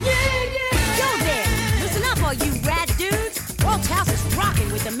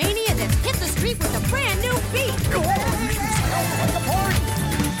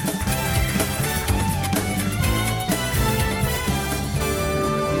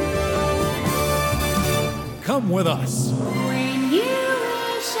Come with us. When you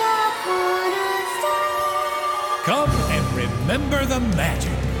wish upon a star. Come and remember the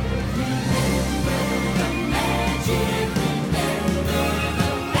magic.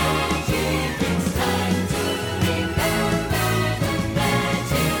 It's time to remember the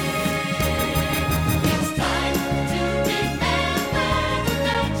magic. It's time to remember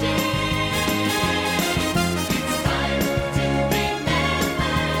the magic. It's time to remember the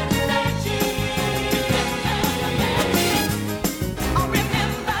magic. Oh,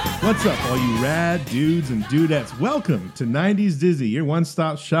 remember. What's up, all you rad dudes and dudettes? Welcome to 90s Disney, your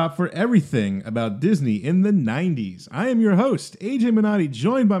one-stop shop for everything about Disney in the 90s. I am your host, AJ Minotti,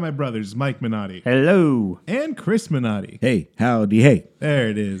 joined by my brothers, Mike Minotti Hello. and Chris Minotti. Hey, howdy, hey. There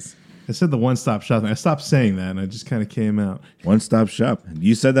it is. I said the one-stop shop, and I stopped saying that, and it just kind of came out. One-stop shop.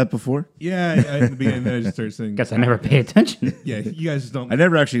 You said that before? Yeah, in the beginning, then I just started saying. Guess I never pay attention. Yeah, you guys just don't. I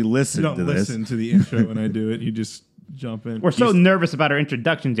never actually You listened don't to this. listen to the intro when I do it. You just jump in. We're so nervous about our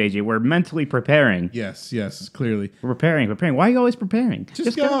introductions, AJ. We're mentally preparing. Yes, clearly. We're preparing. Why are you always preparing?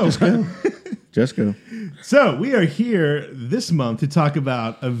 Just go. Just go. So we are here this month to talk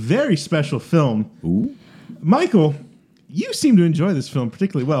about a very special film. Ooh. Michael, you seem to enjoy this film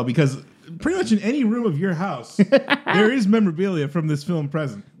particularly well because pretty much in any room of your house, there is memorabilia from this film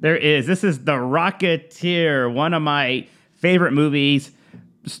present. There is. This is The Rocketeer, one of my favorite movies.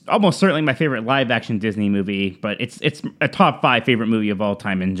 Almost certainly my favorite live-action Disney movie, but it's a top 5 favorite movie of all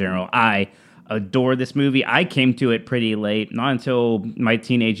time in general. I adore this movie. I came to it pretty late, not until my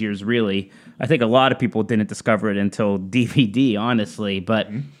teenage years, really. I think a lot of people didn't discover it until DVD, honestly, but...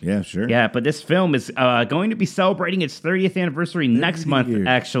 Yeah, sure. Yeah, but this film is going to be celebrating its 30th anniversary next month, years.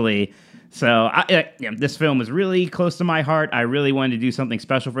 actually. So this film is really close to my heart. I really wanted to do something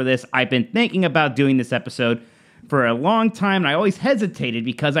special for this. I've been thinking about doing this episode for a long time, and I always hesitated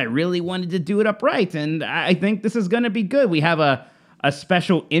because I really wanted to do it upright, and I think this is going to be good. We have a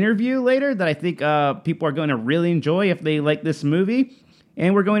special interview later that I think people are going to really enjoy if they like this movie.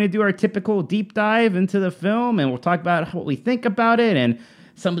 And we're going to do our typical deep dive into the film, and we'll talk about what we think about it and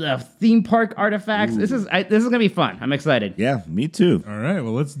some of the theme park artifacts. This is going to be fun. I'm excited. Yeah, me too. All right,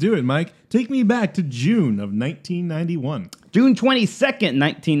 well, let's do it, Mike. Take me back to June of 1991. June 22nd,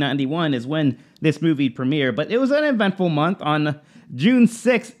 1991 is when this movie premiered, but it was an eventful month. On June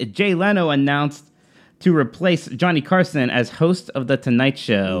 6th, Jay Leno announced to replace Johnny Carson as host of The Tonight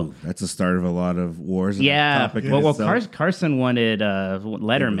Show. Ooh, that's the start of a lot of wars. in the Yeah, topic in well, itself. Carson wanted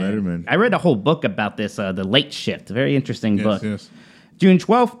Letterman. Letterman. I read a whole book about this, The Late Shift. Very interesting book. Yes. June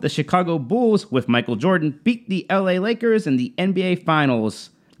 12th, the Chicago Bulls with Michael Jordan beat the LA Lakers in the NBA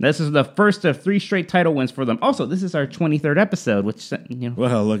Finals. This is the first of 3 straight title wins for them. Also, this is our 23rd episode, which,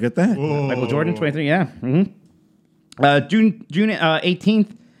 Well, look at that. Michael Jordan, 23, yeah. June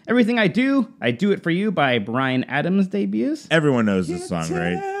 18th, Everything I Do It For You by Bryan Adams debuts. Everyone knows this song,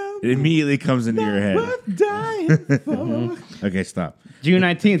 right? It immediately comes into your head. Okay, stop. June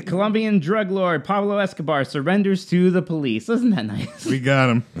 19th, Colombian drug lord Pablo Escobar surrenders to the police. Isn't that nice? We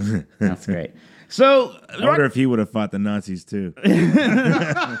got him. That's great. So, I wonder if he would have fought the Nazis too.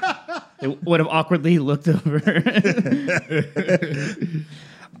 it would have awkwardly looked over.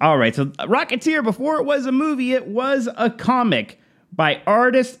 All right, so Rocketeer, before it was a movie, it was a comic by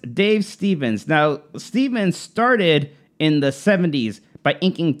artist Dave Stevens. Now, Stevens started in the 70s by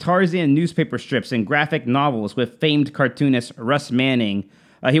inking Tarzan newspaper strips and graphic novels with famed cartoonist Russ Manning.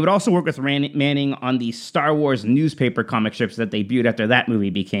 He would also work with Manning on the Star Wars newspaper comic strips that debuted after that movie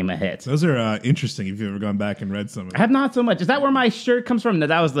became a hit. Those are interesting if you've ever gone back and read some of I them. have not so much. Is that where my shirt comes from? No,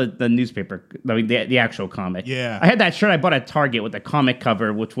 that was the newspaper, the actual comic. Yeah. I had that shirt I bought at Target with the comic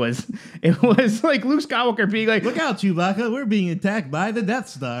cover, which was, it was like Luke Skywalker being like, Look out, Chewbacca, we're being attacked by the Death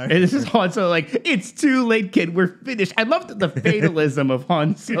Star. and this is Han Solo, like, it's too late, kid, we're finished. I loved the fatalism of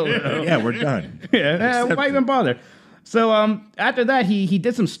Han Solo. Yeah, we're done. Why even bother? So after that, he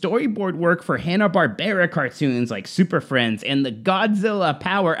did some storyboard work for Hanna-Barbera cartoons like Super Friends and the Godzilla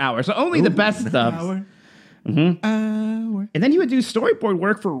Power Hour. So only the best stuff. Hour. And then he would do storyboard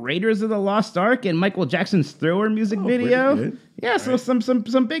work for Raiders of the Lost Ark and Michael Jackson's Thriller music video. pretty good. Yeah, so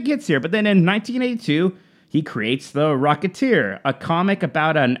some big hits here. But then in 1982, he creates The Rocketeer, a comic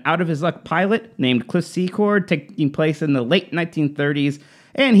about an out-of-his-luck pilot named Cliff Secord taking place in the late 1930s,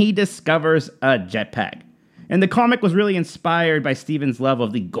 and he discovers a jetpack. And the comic was really inspired by Stevens' love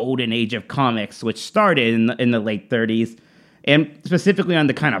of the golden age of comics, which started in the late 30s, and specifically on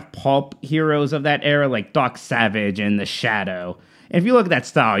the kind of pulp heroes of that era, like Doc Savage and The Shadow. And if you look at that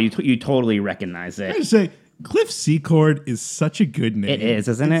style, you totally recognize I it. just say, Cliff Secord is such a good name. It is,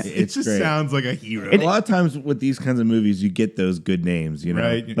 isn't it? It just great. sounds like a hero. A lot of times with these kinds of movies, you get those good names, you know,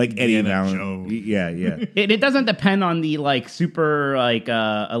 Right. like Eddie Indiana Valentine. Jones. Yeah, yeah. It doesn't depend on the like super like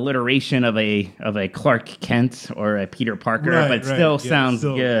alliteration of a Clark Kent or a Peter Parker, Right, but it right. still Yeah, sounds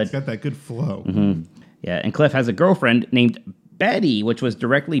still- good. It's got that good flow. Yeah, and Cliff has a girlfriend named Betty, which was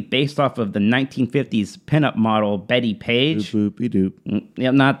directly based off of the 1950s pinup model Betty Page. Boopy doop.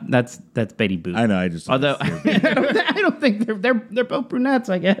 Yeah, that's Betty Boop. I know. I just Although I don't think they're both brunettes,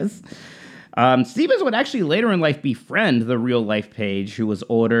 I guess. Stevens would actually later in life befriend the real life Page, who was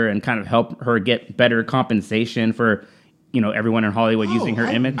older, and kind of help her get better compensation for, everyone in Hollywood using her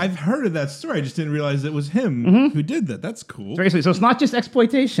image. I've heard of that story. I just didn't realize it was him who did that. That's cool. Seriously, so it's not just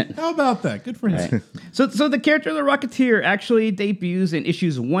exploitation. How about that? Good for him. So the character of the Rocketeer actually debuts in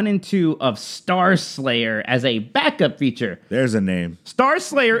issues 1 and 2 of Star Slayer as a backup feature. There's a name. Star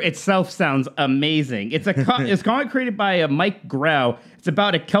Slayer itself sounds amazing. It's it's comic created by Mike Grau. It's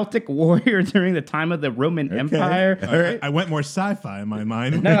about a Celtic warrior during the time of the Roman Empire. All right. I went more sci-fi in my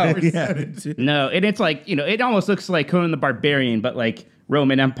mind. No. when you said it. No, and it's like, it almost looks like Conan the Barbarian, but like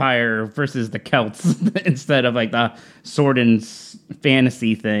Roman Empire versus the Celts instead of like the sword and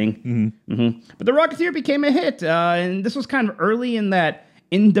fantasy thing. But the Rocketeer became a hit, and this was kind of early in that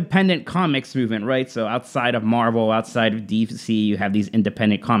independent comics movement, right? So outside of Marvel, outside of DC, you have these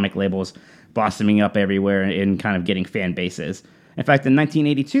independent comic labels blossoming up everywhere and kind of getting fan bases. In fact, in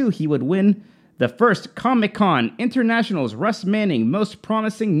 1982, he would win the first Comic-Con International's Russ Manning Most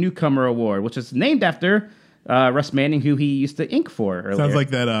Promising Newcomer Award, which is named after Russ Manning, who he used to ink for earlier. Sounds like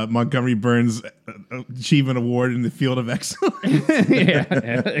that Montgomery Burns Achievement Award in the Field of Excellence.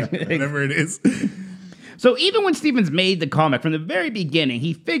 Whatever it is. So even when Stevens made the comic from the very beginning,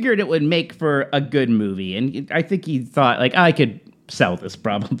 he figured it would make for a good movie. And I think he thought, like, I could sell this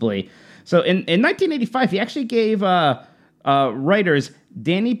probably. So in 1985, he actually gave writers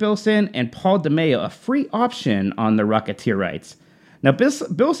Danny Bilson and Paul DeMeo a free option on the Rocketeer rights. Now,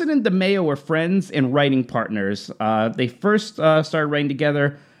 Bilson and DeMeo were friends and writing partners. They first started writing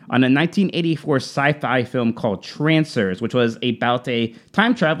together on a 1984 sci-fi film called Trancers, which was about a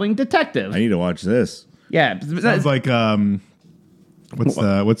time-traveling detective. I need to watch this. Yeah. Sounds like what's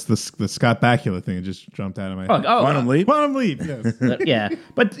the Scott Bakula thing that just jumped out of my head? Quantum Leap. Quantum Leap. Yes. Yeah,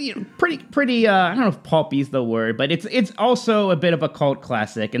 but pretty. I don't know if pulpy's the word, but it's also a bit of a cult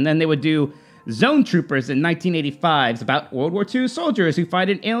classic. And then they would do Zone Troopers in 1985. It's about World War II soldiers who fight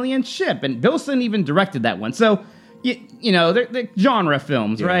an alien ship, and Bilson even directed that one. So they're genre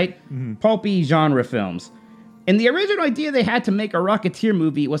films, right? Pulpy genre films. And the original idea they had to make a Rocketeer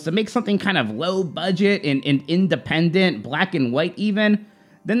movie was to make something kind of low budget and independent, black and white even.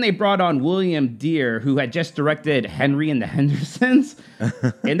 Then they brought on William Deere, who had just directed Henry and the Hendersons.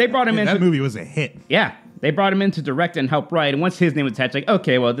 And they brought him in. That movie was a hit. Yeah. They brought him in to direct and help write. And once his name was attached, like,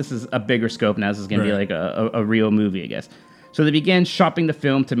 okay, well, this is a bigger scope now. This is going to be like a real movie, I guess. So they began shopping the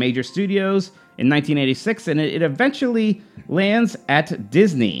film to major studios in 1986, and it eventually lands at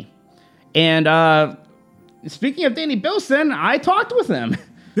Disney. And speaking of Danny Bilson, I talked with him.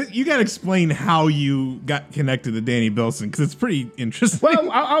 You got to explain how you got connected to Danny Bilson, because it's pretty interesting.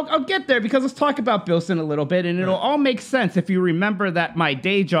 Well, I'll get there, because let's talk about Bilson a little bit, and it'll all make sense if you remember that my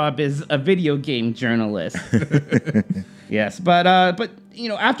day job is a video game journalist. Yes, but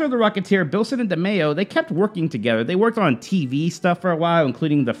after The Rocketeer, Bilson and DeMeo, they kept working together. They worked on TV stuff for a while,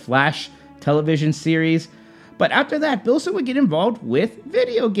 including the Flash television series. But after that, Bilson would get involved with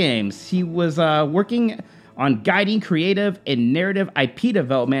video games. He was working on guiding creative and narrative IP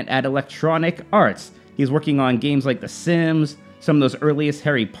development at Electronic Arts. He's working on games like The Sims, some of those earliest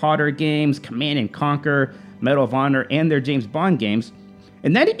Harry Potter games, Command & Conquer, Medal of Honor, and their James Bond games.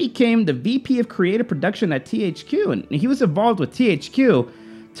 And then he became the VP of Creative Production at THQ, and he was involved with THQ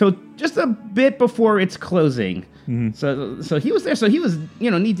till just a bit before its closing. So he was there. So he was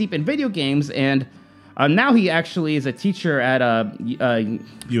knee deep in video games, and now he actually is a teacher at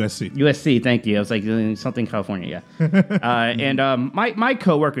USC. USC. Thank you. I was like something California, yeah. And my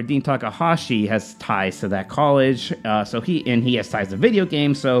coworker Dean Takahashi has ties to that college. So he has ties to video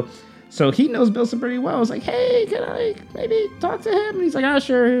games. So he knows Bilson pretty well. I was like, hey, can I maybe talk to him? And he's like,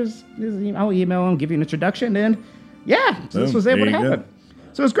 sure. I'll email him, give you an introduction, and yeah, so this was able to happen.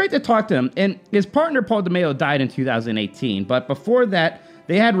 So it was great to talk to him. And his partner, Paul DeMeo, died in 2018. But before that,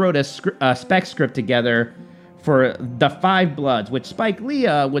 they had wrote a spec script together for The Five Bloods, which Spike Lee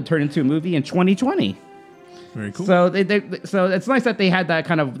would turn into a movie in 2020. Very cool. So so it's nice that they had that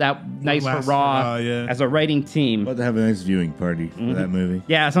kind of that nice hurrah yeah. as a writing team. About to have a nice viewing party for that movie.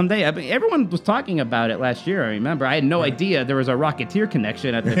 Yeah, someday. I mean, everyone was talking about it last year. I remember. I had no idea there was a Rocketeer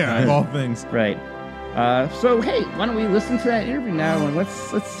connection at the Yeah, time. of all things. Right. So hey, why don't we listen to that interview now, and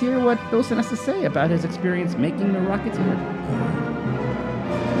let's hear what Bilson has to say about his experience making The Rocketeer.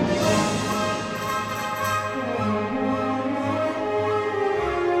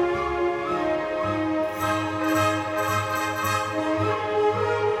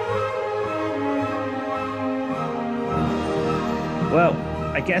 Well,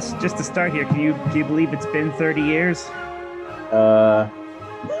 I guess just to start here, do you believe it's been 30 years?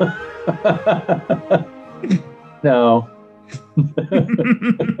 No.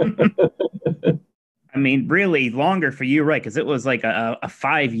 I mean, really longer for you, right? Because it was like a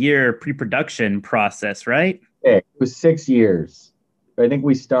 5-year pre-production process, right? It was 6 years. I think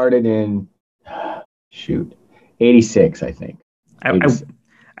we started in 86, I think.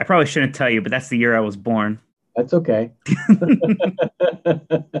 I probably shouldn't tell you, but that's the year I was born. That's okay.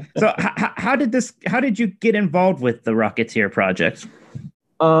 So how did you get involved with the Rocketeer project?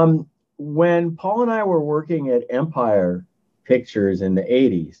 When Paul and I were working at Empire Pictures in the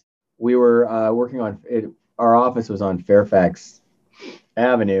 80s, we were working on it. Our office was on Fairfax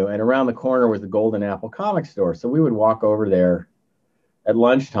Avenue, and around the corner was the Golden Apple comic store. So we would walk over there at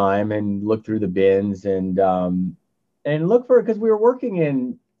lunchtime and look through the bins and look for, because we were working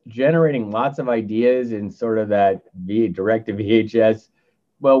in generating lots of ideas in sort of that direct to VHS.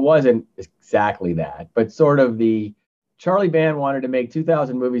 Well, it wasn't exactly that, but sort of the Charlie Band wanted to make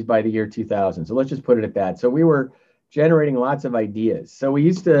 2,000 movies by the year 2000. So let's just put it at that. So we were generating lots of ideas. So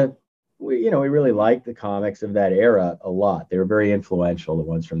we really liked the comics of that era a lot. They were very influential, the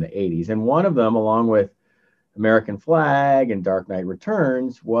ones from the 80s. And one of them, along with American Flag and Dark Knight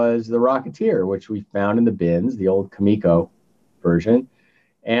Returns, was The Rocketeer, which we found in the bins, the old Comico version.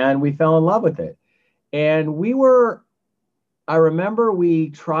 And we fell in love with it. And I remember we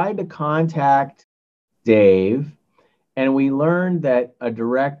tried to contact Dave, and we learned that a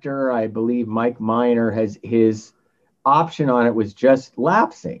director, I believe Mike Miner, his option on it was just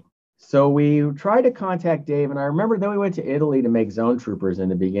lapsing. So we tried to contact Dave, and I remember then we went to Italy to make Zone Troopers in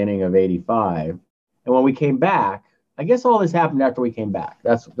the beginning of 85. And when we came back, I guess all this happened after we came back.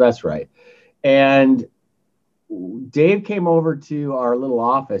 That's right. And Dave came over to our little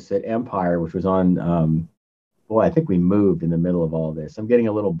office at Empire, which was on, I think we moved in the middle of all this. I'm getting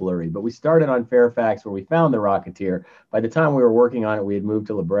a little blurry, but we started on Fairfax where we found The Rocketeer. By the time we were working on it, we had moved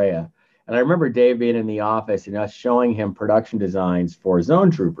to La Brea. And I remember Dave being in the office and us showing him production designs for Zone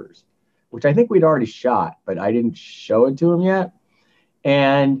Troopers, which I think we'd already shot, but I didn't show it to him yet.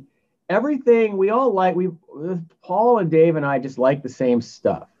 And everything Paul and Dave and I just liked the same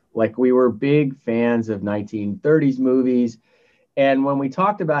stuff. Like, we were big fans of 1930s movies. And when we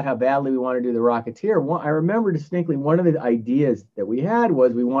talked about how badly we wanted to do The Rocketeer, I remember distinctly one of the ideas that we had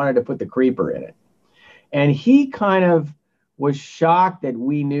was we wanted to put the Creeper in it. And he kind of was shocked that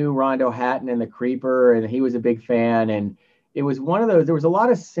we knew Rondo Hatton and the Creeper, and he was a big fan. And it was one of those, there was a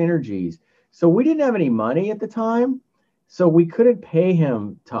lot of synergies. So we didn't have any money at the time, so we couldn't pay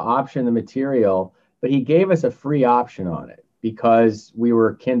him to option the material, but he gave us a free option on it because we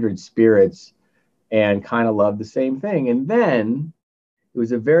were kindred spirits and kind of loved the same thing. And then it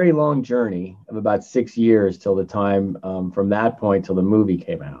was a very long journey of about 6 years till the time from that point till the movie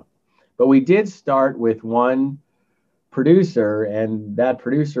came out. But we did start with one producer, and that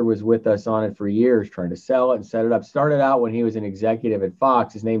producer was with us on it for years, trying to sell it and set it up. Started out when he was an executive at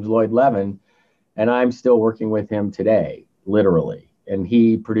Fox. His name's Lloyd Levin, and I'm still working with him today, literally. And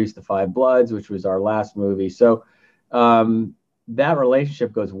he produced The Five Bloods, which was our last movie. So that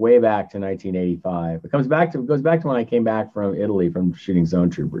relationship goes way back to 1985. It goes back to when I came back from Italy from shooting Zone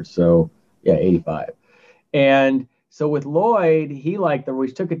Troopers. So yeah, 85. And so with Lloyd,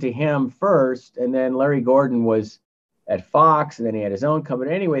 we took it to him first, and then Larry Gordon was at Fox, and then he had his own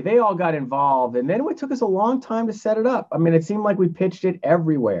company. Anyway, they all got involved, and then it took us a long time to set it up. I mean, it seemed like we pitched it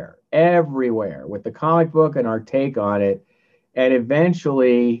everywhere with the comic book and our take on it. And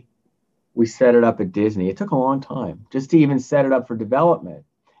eventually we set it up at Disney. It took a long time just to even set it up for development.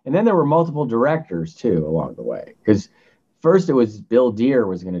 And then there were multiple directors too along the way, because first it was Bill Deere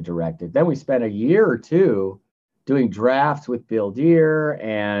was going to direct it. Then we spent a year or two doing drafts with Bill Deere,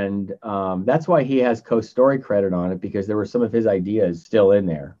 and that's why he has co-story credit on it, because there were some of his ideas still in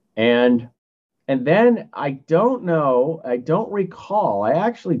there. And then I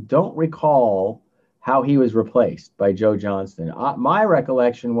actually don't recall how he was replaced by Joe Johnston. My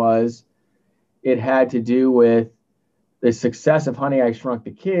recollection was it had to do with the success of Honey, I Shrunk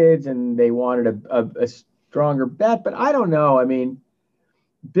the Kids, and they wanted a stronger bet, but I don't know. I mean,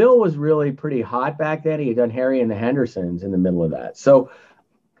 Bill was really pretty hot back then. He had done Harry and the Hendersons in the middle of that. So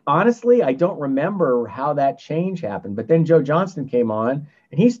honestly, I don't remember how that change happened. But then Joe Johnston came on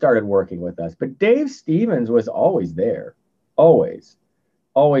and he started working with us. But Dave Stevens was always there. Always.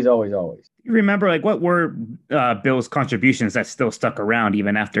 Always, always, always. You remember, like, what were Bill's contributions that still stuck around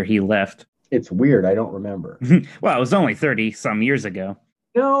even after he left? It's weird. I don't remember. Well, it was only 30 some years ago.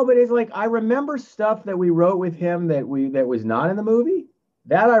 No, but it's like I remember stuff that we wrote with him that was not in the movie.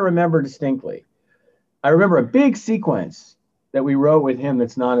 That I remember distinctly. I remember a big sequence that we wrote with him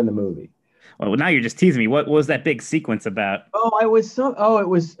that's not in the movie. Well, now you're just teasing me. What was that big sequence about? It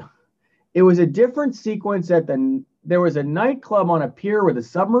was a different sequence there was a nightclub on a pier with a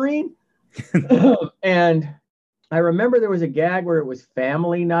submarine. And I remember there was a gag where it was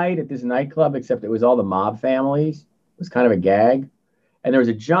family night at this nightclub, except it was all the mob families. It was kind of a gag. And there was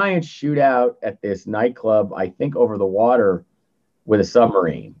a giant shootout at this nightclub, I think over the water with a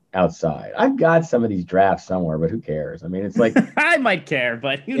submarine outside. I've got some of these drafts somewhere, but who cares? I mean, it's like I might care,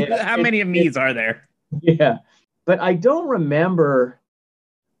 but how many of me's are there? Yeah. But I don't remember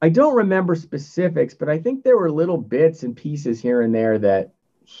specifics, but I think there were little bits and pieces here and there that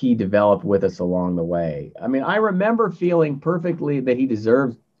he developed with us along the way. I mean, I remember feeling perfectly that he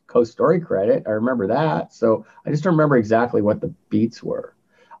deserved co-story credit. I remember that. So I just don't remember exactly what the beats were.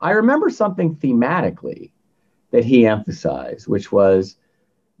 I remember something thematically that he emphasized, which was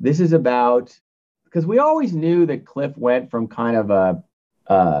this is about, because we always knew that Cliff went from kind of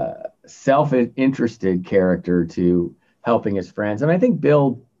a self-interested character to helping his friends. And I think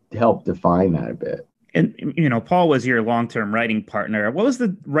Bill helped define that a bit. And, Paul was your long-term writing partner. What was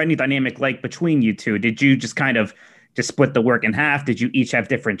the writing dynamic like between you two? Did you just kind of just split the work in half? Did you each have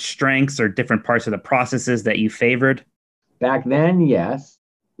different strengths or different parts of the processes that you favored? Back then, yes.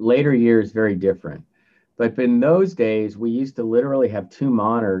 Later years, very different. But in those days, we used to literally have two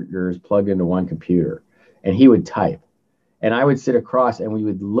monitors plugged into one computer, and he would type. And I would sit across and we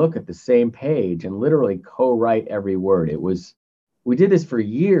would look at the same page and literally co-write every word. We did this for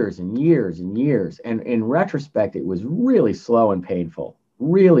years and years and years. And in retrospect, it was really slow and painful,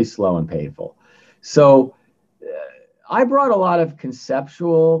 really slow and painful. So I brought a lot of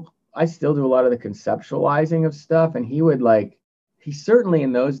I still do a lot of the conceptualizing of stuff. And he certainly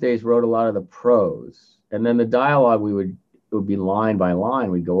in those days wrote a lot of the prose. And then the dialogue, it would be line by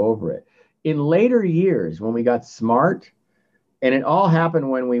line, we'd go over it. In later years, when we got smart, and it all happened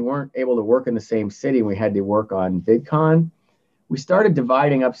when we weren't able to work in the same city and we had to work on VidCon, we started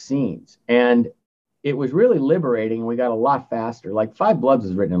dividing up scenes. And it was really liberating. We got a lot faster. Like Five Bloods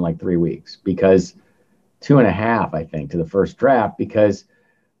was written in like 3 weeks, because 2.5, I think, to the first draft, because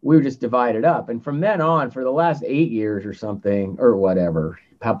we were just divided up. And from then on, for the last 8 years or something, or whatever,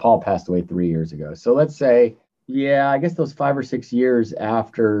 Paul passed away 3 years ago. So let's say, I guess those 5 or 6 years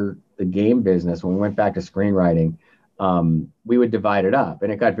after the game business, when we went back to screenwriting, we would divide it up,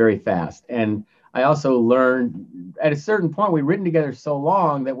 and it got very fast. And I also learned at a certain point, we'd written together so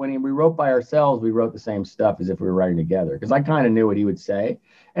long that when we wrote by ourselves, we wrote the same stuff as if we were writing together, because I kind of knew what he would say.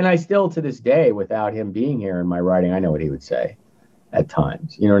 And I still, to this day, without him being here in my writing, I know what he would say at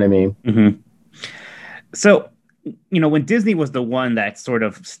times. You know what I mean? Mm-hmm. So, when Disney was the one that sort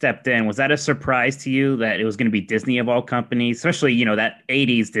of stepped in, was that a surprise to you that it was going to be Disney of all companies? Especially, that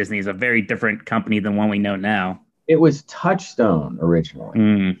 80s Disney is a very different company than one we know now. It was Touchstone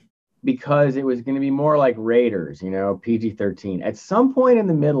originally, because it was going to be more like Raiders, PG-13. At some point in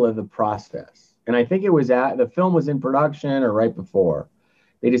the middle of the process, and I think it was the film was in production or right before,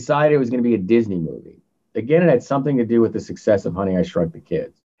 they decided it was going to be a Disney movie. Again, it had something to do with the success of Honey, I Shrunk the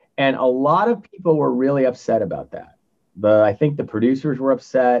Kids. And a lot of people were really upset about that. I think the producers were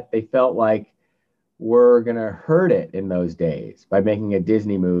upset. They felt like we're going to hurt it in those days by making a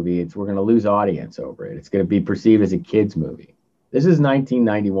Disney movie. We're going to lose audience over it. It's going to be perceived as a kid's movie. This is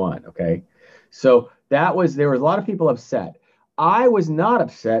 1991, okay? So there was a lot of people upset. I was not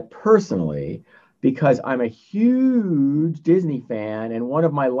upset personally, because I'm a huge Disney fan, and one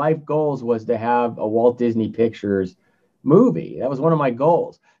of my life goals was to have a Walt Disney Pictures movie. That was one of my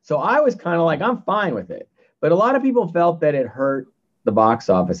goals. So I was kind of like, I'm fine with it. But a lot of people felt that it hurt the box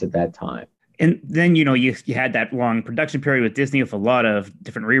office at that time. And then, you had that long production period with Disney with a lot of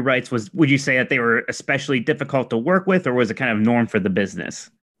different rewrites. Would you say that they were especially difficult to work with, or was it kind of norm for the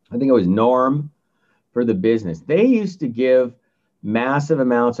business? I think it was norm for the business. They used to give massive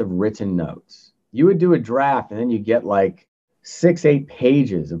amounts of written notes. You would do a draft and then you get like 6-8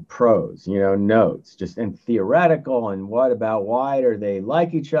 pages of prose, notes, just and theoretical, and why do they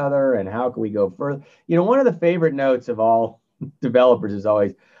like each other and how can we go further? One of the favorite notes of all developers is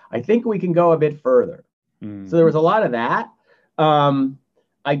always, I think we can go a bit further. So there was a lot of that.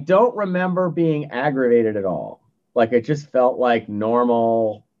 I don't remember being aggravated at all. Like, it just felt like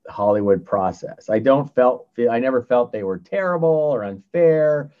normal Hollywood process. I never felt they were terrible or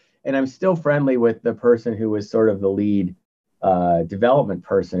unfair, and I'm still friendly with the person who was sort of the lead development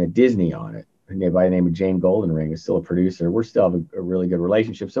person at Disney on it, by the name of Jane Goldenring, who's still a producer. We're still have a really good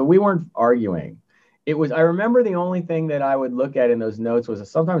relationship, so we weren't arguing. I remember the only thing that I would look at in those notes was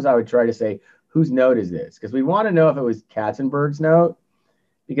sometimes I would try to say, whose note is this? Because we want to know if it was Katzenberg's note,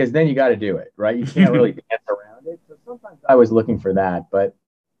 because then you got to do it, right? You can't really dance around it. So sometimes I was looking for that, but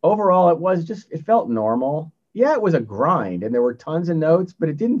overall it felt normal. Yeah, it was a grind and there were tons of notes, but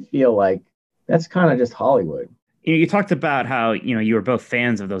it didn't feel like that's kind of just Hollywood. You talked about how, you were both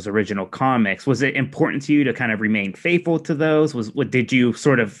fans of those original comics. Was it important to you to kind of remain faithful to those? Did you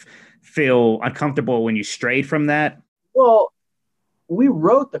sort of feel uncomfortable when you strayed from that? Well, we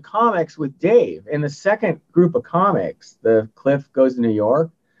wrote the comics with Dave. In the second group of comics, the Cliff Goes to New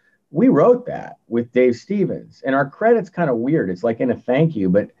York, we wrote that with Dave Stevens. And our credit's kind of weird. It's like in a thank you,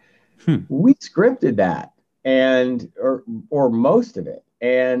 but we scripted that or most of it.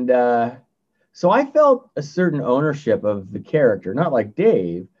 And so I felt a certain ownership of the character, not like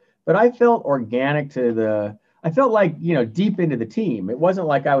Dave, but I felt organic I felt like, deep into the team. It wasn't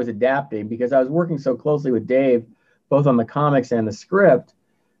like I was adapting because I was working so closely with Dave, both on the comics and the script.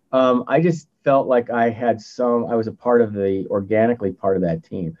 I just felt like I was organically part of that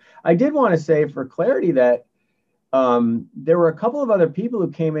team. I did want to say for clarity that there were a couple of other people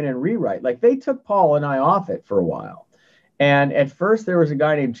who came in and rewrite. Like they took Paul and I off it for a while. And at first there was a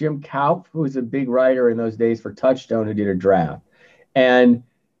guy named Jim Kaup, who was a big writer in those days for Touchstone, who did a draft. And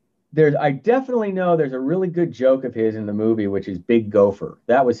I definitely know there's a really good joke of his in the movie, which is Big Gopher.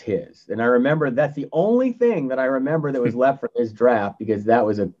 That was his. And I remember that's the only thing that I remember that was left from his draft, because that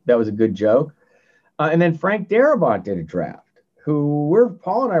was a good joke. And then Frank Darabont did a draft,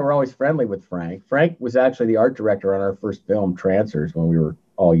 Paul and I were always friendly with Frank. Frank was actually the art director on our first film, Trancers, when we were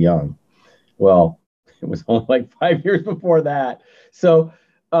all young. Well, it was only like 5 years before that. So,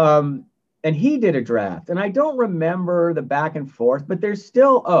 and he did a draft, and I don't remember the back and forth, but there's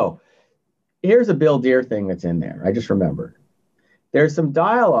still, here's a Bill Dear thing that's in there. I just remembered. There's some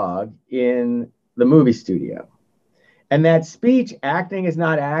dialogue in the movie studio, and that speech, acting is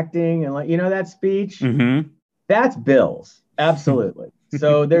not acting, and that speech, that's Bill's. Absolutely.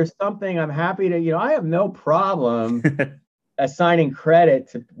 So there's something I'm happy to, I have no problem assigning credit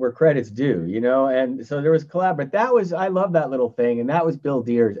to where credit's due, and so there was collab, but I love that little thing. And that was Bill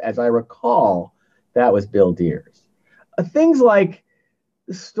Dear's, as I recall, that was Bill Dear's. Things like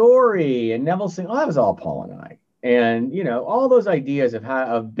the story and Neville Sing, that was all Paul and I. And, all those ideas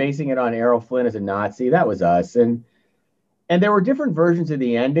of basing it on Errol Flynn as a Nazi, that was us. And there were different versions of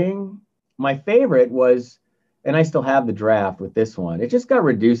the ending. My favorite was, and I still have the draft with this one, it just got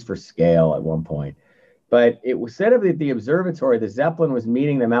reduced for scale at one point. But it was set up at the observatory. The Zeppelin was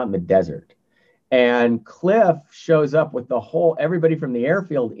meeting them out in the desert. And Cliff shows up with everybody from the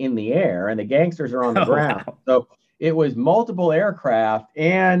airfield in the air, and the gangsters are on the ground. Wow. So it was multiple aircraft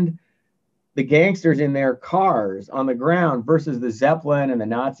and the gangsters in their cars on the ground versus the Zeppelin and the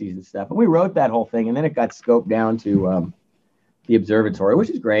Nazis and stuff. And we wrote that whole thing, and then it got scoped down to the observatory, which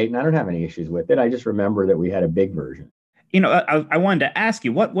is great. And I don't have any issues with it. I just remember that we had a big version. I wanted to ask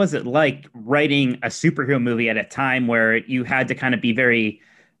you, what was it like writing a superhero movie at a time where you had to kind of be very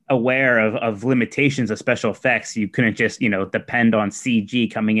aware of limitations of special effects? You couldn't just, depend on CG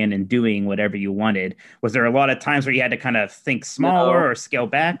coming in and doing whatever you wanted. Was there a lot of times where you had to kind of think smaller or scale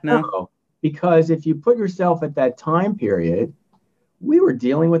back? No, because if you put yourself at that time period, we were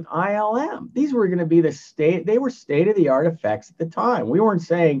dealing with ILM. These were going to be they were state-of-the-art effects at the time. We weren't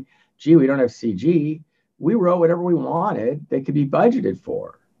saying, gee, we don't have CG. We wrote whatever we wanted that could be budgeted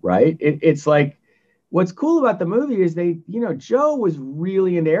for, right? It's like, what's cool about the movie is Joe was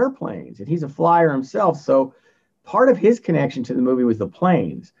really into airplanes, and he's a flyer himself. So part of his connection to the movie was the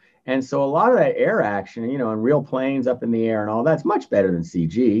planes. And so a lot of that air action, and real planes up in the air and all that's much better than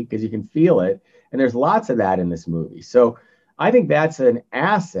CG, because you can feel it. And there's lots of that in this movie. So I think that's an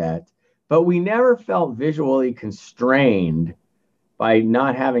asset, but we never felt visually constrained by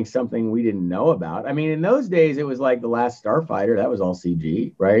not having something we didn't know about. I mean, in those days, it was like The Last Starfighter. That was all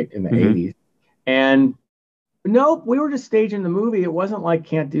CG, right? In the 80s. And nope, we were just staging the movie. It wasn't like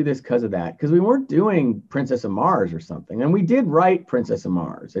can't do this because of that, because we weren't doing Princess of Mars or something. And we did write Princess of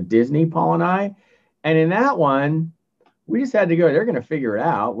Mars at Disney, Paul and I. And in that one, we just had to go, they're going to figure it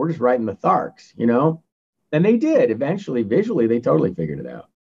out. We're just writing the Tharks, And they did. Eventually, visually, they totally figured it out.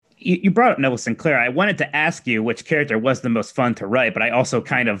 You brought up Neville Sinclair. I wanted to ask you which character was the most fun to write, but I also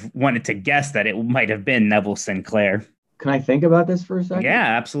kind of wanted to guess that it might have been Neville Sinclair. Can I think about this for a second?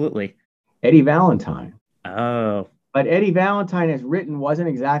 Yeah, absolutely. Eddie Valentine. Oh. But Eddie Valentine as written wasn't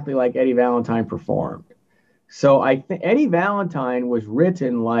exactly like Eddie Valentine performed. So I think Eddie Valentine was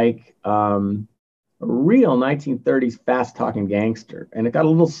written like a real 1930s fast talking gangster, and it got a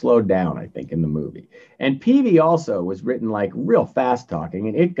little slowed down, I think, in the movie. And Peavy also was written like real fast talking,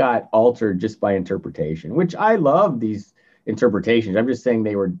 and it got altered just by interpretation, which I love these interpretations. I'm just saying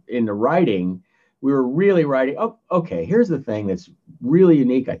they were in the writing. We were really writing. Oh, okay. Here's the thing that's really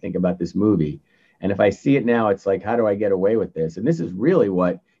unique, I think, about this movie. And if I see it now, it's like, how do I get away with this? And this is really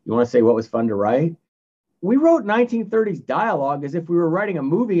what you want to say. What was fun to write? We wrote 1930s dialogue as if we were writing a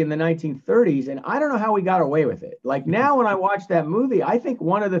movie in the 1930s, and I don't know how we got away with it. Like now, when I watch that movie, I think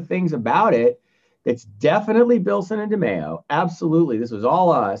one of the things about it that's definitely Bilson and DeMeo, absolutely, this was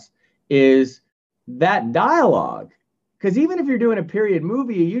all us, is that dialogue. Because even if you're doing a period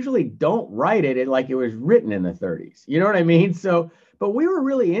movie, you usually don't write it like it was written in the 30s. You know what I mean? So, but we were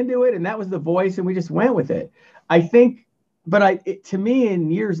really into it, and that was the voice, and we just went with it. I think, but to me,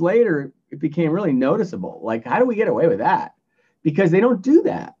 in years later, it became really noticeable. Like, how do we get away with that? Because they don't do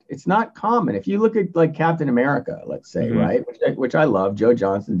that. It's not common. If you look at like Captain America, let's say, right, which I love, Joe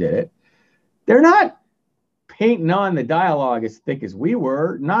Johnston did it. They're not painting on the dialogue as thick as we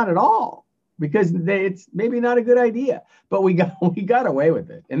were, not at all, because it's maybe not a good idea. But we got away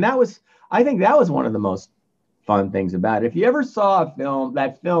with it, and I think that was one of the most fun things about it. If you ever saw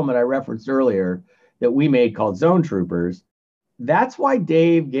that film that I referenced earlier that we made called Zone Troopers, that's why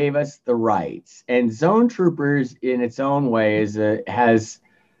Dave gave us the rights. And Zone Troopers, in its own way, has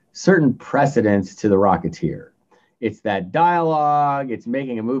certain precedence to The Rocketeer. It's that dialogue. It's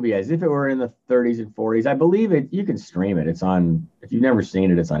making a movie as if it were in the 30s and 40s. I believe it. You can stream it. It's on. If you've never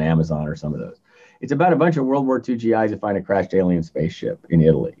seen it, it's on Amazon or some of those. It's about a bunch of World War II GIs that find a crashed alien spaceship in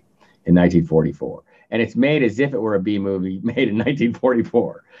Italy in 1944, and it's made as if it were a B movie made in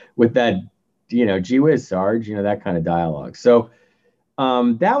 1944 with that, gee whiz, Sarge, that kind of dialogue. So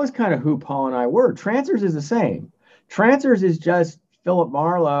that was kind of who Paul and I were. Trancers is the same. Trancers is just Philip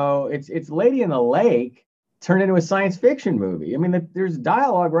Marlowe. It's Lady in the Lake turned into a science fiction movie. I mean, there's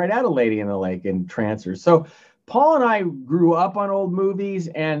dialogue right out of Lady in the Lake in Trancers. So Paul and I grew up on old movies,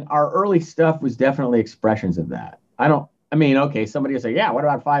 and our early stuff was definitely expressions of that. Okay, somebody will say, yeah, what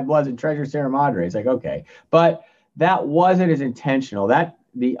about Five Bloods and Treasure Sierra Madre? It's like, okay, but that wasn't as intentional. That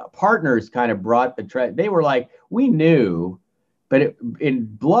the partners kind of brought they were like, we knew, but in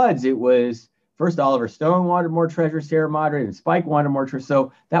Bloods, it was first Oliver Stone wanted more Treasure Sierra Madre, and Spike wanted more Treasure.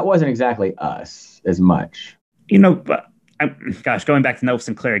 So that wasn't exactly us as much. But going back to Noah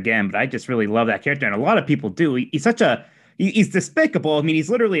Sinclair again, but I just really love that character, and a lot of people do. He's despicable. I mean, he's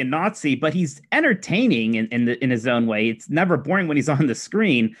literally a Nazi, but he's entertaining in his own way. It's never boring when he's on the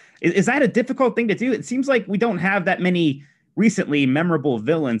screen. Is that a difficult thing to do? It seems like we don't have that many recently memorable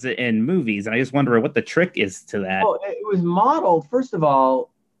villains in movies, and I just wonder what the trick is to that. Well, it was modeled, first of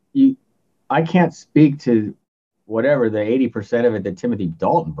all, I can't speak to whatever the 80% of it that Timothy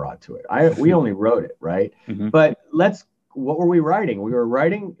Dalton brought to it. We only wrote it, right? Mm-hmm. But what were we writing?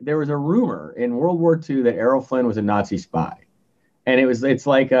 There was a rumor in World War II that Errol Flynn was a Nazi spy. And it's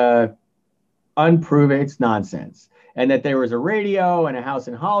like unproven, it's nonsense. And that there was a radio and a house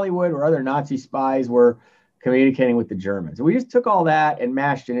in Hollywood where other Nazi spies were communicating with the Germans. And we just took all that and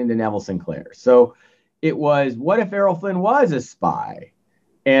mashed it into Neville Sinclair. So it was, what if Errol Flynn was a spy?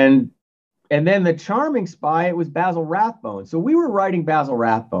 And then the charming spy, it was Basil Rathbone. So we were writing Basil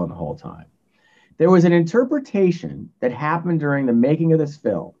Rathbone the whole time. There was an interpretation that happened during the making of this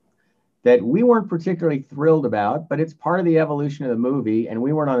film that we weren't particularly thrilled about, but it's part of the evolution of the movie. And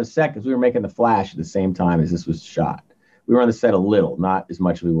we weren't on the set because we were making The Flash at the same time as this was shot. We were on the set a little, not as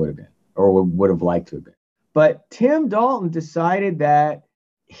much as we would have been or would have liked to have been. But Tim Dalton decided that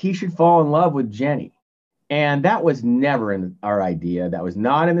he should fall in love with Jenny. And that was never in our idea. That was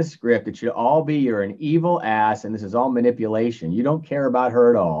not in the script. It should all be, you're an evil ass, and this is all manipulation. You don't care about her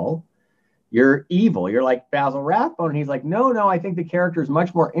at all. You're evil. You're like Basil Rathbone. And he's like, no, I think the character is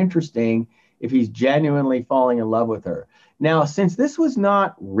much more interesting if he's genuinely falling in love with her. Now, since this was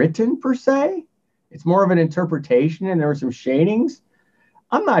not written per se, it's more of an interpretation and there were some shadings.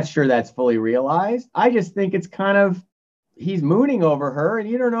 I'm not sure that's fully realized. I just think it's kind of, he's mooning over her and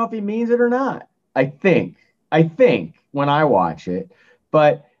you don't know if he means it or not. I think when I watch it,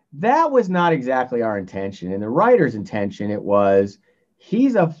 but that was not exactly our intention. And the writer's intention, it was,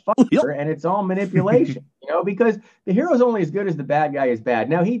 he's a fucker and it's all manipulation, because the hero's only as good as the bad guy is bad.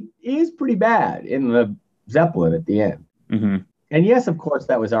 Now, he is pretty bad in the Zeppelin at the end. Mm-hmm. And yes, of course,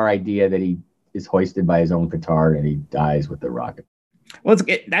 that was our idea, that he is hoisted by his own petard and he dies with the rocket. Well,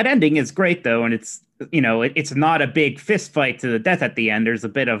 that ending is great though, and it's not a big fist fight to the death at the end. There's a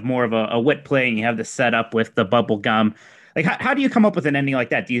bit of more of a wit play, and you have the setup with the bubble gum. Like, how do you come up with an ending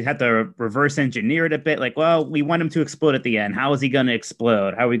like that? Do you have to reverse engineer it a bit? Like, well, we want him to explode at the end. How is he going to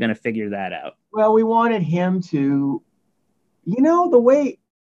explode? How are we going to figure that out? Well, we wanted him to, the way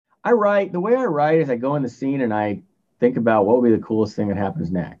I write is I go in the scene and I think about what would be the coolest thing that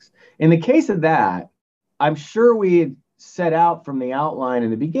happens next. In the case of that, I'm sure we had set out from the outline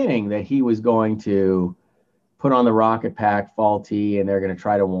in the beginning that he was going to put on the rocket pack faulty and they're going to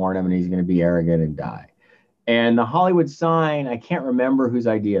try to warn him and he's going to be arrogant and die. And the Hollywood sign, I can't remember whose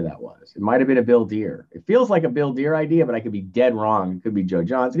idea that was. It might have been a Bill Deere. It feels like a Bill Deere idea, but I could be dead wrong. It could be Joe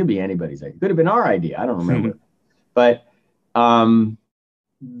Johnson. It could be anybody's idea. It could have been our idea. I don't remember. But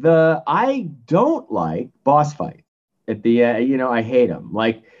I don't like boss fights at the I hate them.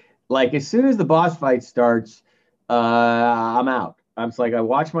 Like as soon as the boss fight starts, I'm out. I'm just like, I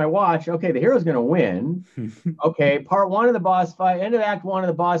watch my watch. Okay, the hero's going to win. Okay, part one of the boss fight, end of act one of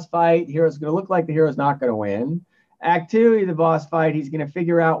the boss fight, the hero's going to look like the hero's not going to win. Act two, the boss fight, he's going to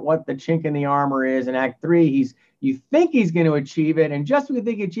figure out what the chink in the armor is. And act three, you think he's going to achieve it. And just when you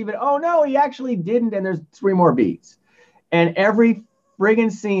think he achieved it, oh no, he actually didn't. And there's 3 more beats. And every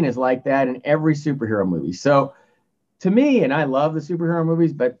friggin' scene is like that in every superhero movie. So to me, and I love the superhero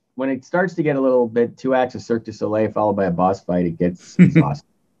movies, but when it starts to get a little bit 2 acts of Cirque du Soleil followed by a boss fight, it gets exhausting.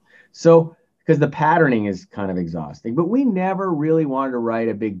 So, because the patterning is kind of exhausting, but we never really wanted to write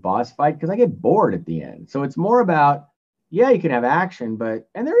a big boss fight because I get bored at the end. So it's more about, yeah, you can have action,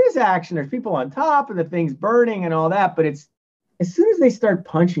 and there is action. There's people on top and the thing's burning and all that, but it's as soon as they start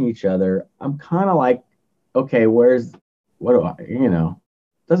punching each other, I'm kind of like, okay,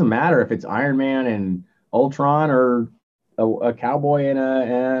 doesn't matter if it's Iron Man and Ultron or a cowboy and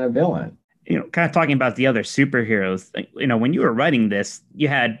a villain. Kind of talking about the other superheroes, when you were writing this, you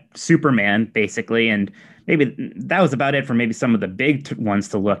had Superman basically, and maybe that was about it for maybe some of the big ones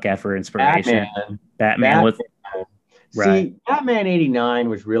to look at for inspiration. Batman was right. See, Batman 89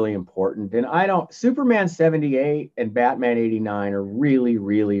 was really important, and Superman 78 and Batman 89 are really,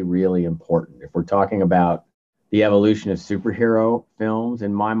 really, really important if we're talking about the evolution of superhero films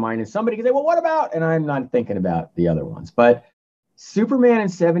in my mind. And somebody can say, well, what about? And I'm not thinking about the other ones. But Superman in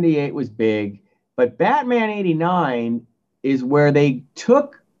 78 was big. But Batman 89 is where they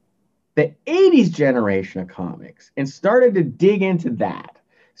took the 80s generation of comics and started to dig into that.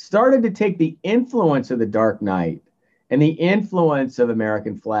 Started to take the influence of The Dark Knight and the influence of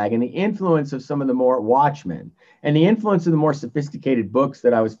American Flag and the influence of some of the more Watchmen and the influence of the more sophisticated books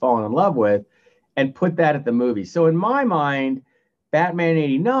that I was falling in love with, and put that at the movie. So in my mind, Batman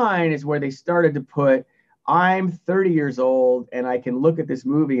 89 is where they started to put, I'm 30 years old and I can look at this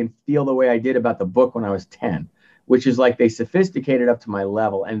movie and feel the way I did about the book when I was 10, which is like they sophisticated up to my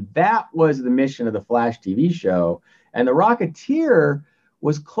level. And that was the mission of the Flash TV show. And The Rocketeer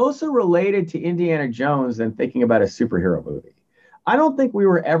was closer related to Indiana Jones than thinking about a superhero movie. I don't think we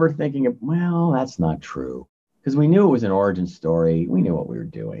were ever thinking of, well, that's not true, because we knew it was an origin story. We knew what we were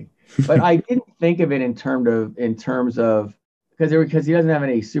doing. But I didn't think of it in terms of because he doesn't have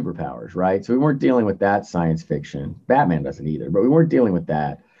any superpowers, right? So we weren't dealing with that science fiction. Batman doesn't either, but we weren't dealing with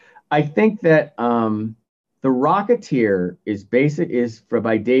that. I think that The Rocketeer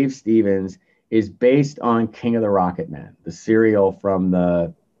by Dave Stevens is based on King of the Rocket Men, the serial from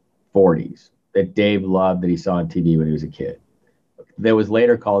the 40s that Dave loved, that he saw on TV when he was a kid. That was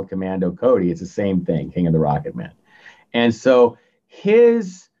later called Commando Cody. It's the same thing, King of the Rocket Men. And so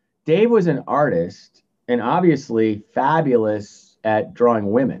Dave was an artist and obviously fabulous at drawing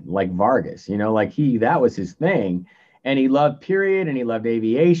women, like Vargas, that was his thing. And he loved period and he loved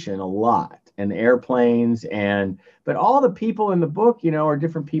aviation a lot and airplanes. But all the people in the book, are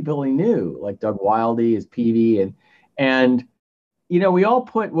different people he knew, like Doug Wildey as Peavy. And we all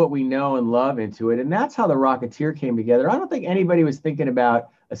put what we know and love into it. And that's how The Rocketeer came together. I don't think anybody was thinking about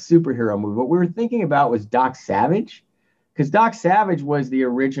a superhero movie. What we were thinking about was Doc Savage. Because Doc Savage was the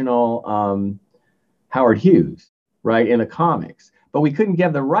original Howard Hughes, right, in the comics. But we couldn't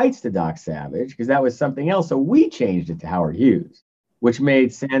give the rights to Doc Savage because that was something else. So we changed it to Howard Hughes, which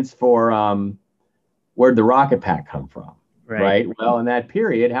made sense for where'd the Rocket Pack come from, right? Well, in that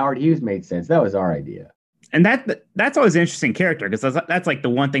period, Howard Hughes made sense. That was our idea. And that's always an interesting character because that's like the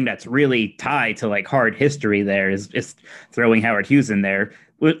one thing that's really tied to like hard history there is throwing Howard Hughes in there.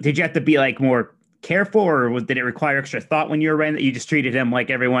 Did you have to be like more careful, or did it require extra thought when you were writing that you just treated him like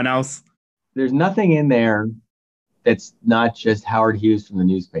everyone else? There's nothing in there that's not just Howard Hughes from the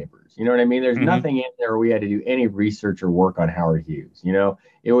newspapers. You know what I mean? There's nothing in there where we had to do any research or work on Howard Hughes.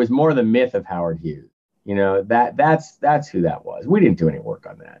 It was more the myth of Howard Hughes. You know, that's who that was. We didn't do any work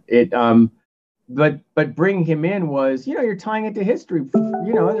on that. But bringing him in was, you know, you're tying it to history.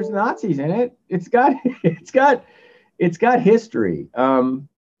 You know, there's Nazis in it. It's got history.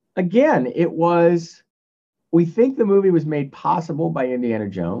 Again, it was. We think the movie was made possible by Indiana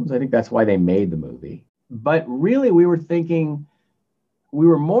Jones. I think that's why they made the movie. But really, we were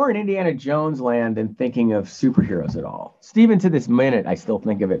more in Indiana Jones land than thinking of superheroes at all. Even to this minute, I still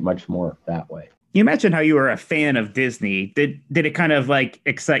think of it much more that way. You mentioned how you were a fan of Disney. Did it kind of like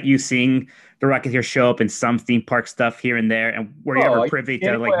excite you seeing the Rocketeer show up in some theme park stuff here and there? And were you ever privy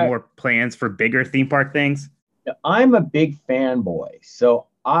to like more plans for bigger theme park things? I'm a big fanboy, so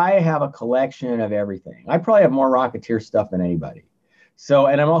I have a collection of everything. I probably have more Rocketeer stuff than anybody. So,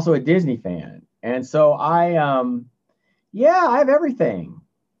 and I'm also a Disney fan. And so I have everything.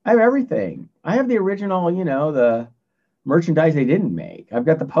 I have the original, you know, the merchandise they didn't make. I've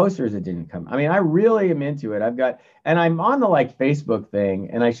got the posters that didn't come. I mean, I really am into it. And I'm on the like Facebook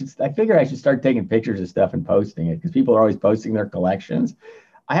thing, and I figure I should start taking pictures of stuff and posting it because people are always posting their collections.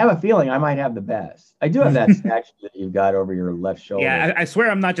 I have a feeling I might have the best. I do have that statue that you've got over your left shoulder. Yeah, I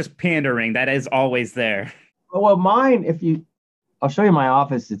swear I'm not just pandering. That is always there. Well, mine, I'll show you my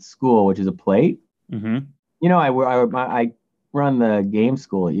office at school, which is a plate. Mm-hmm. You know, I run the game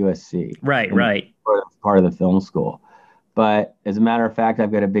school at USC. Right. Part of the film school. But as a matter of fact,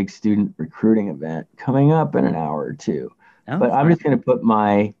 I've got a big student recruiting event coming up in an hour or two. Oh, but I'm just going to put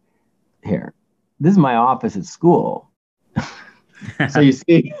this is my office at school. So you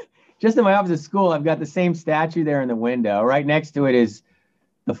see, just in my office at school, I've got the same statue there in the window. Right next to it is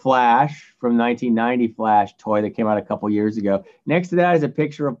the Flash from 1990 Flash toy that came out a couple years ago. Next to that is a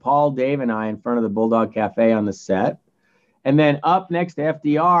picture of Paul, Dave, and I in front of the Bulldog Cafe on the set. And then up next to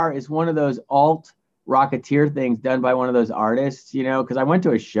FDR is one of those alt Rocketeer things done by one of those artists, you know, because I went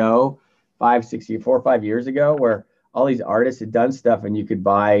to a show 4 or 5 years ago where all these artists had done stuff and you could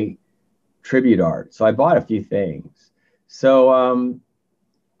buy tribute art. So I bought a few things. So I'm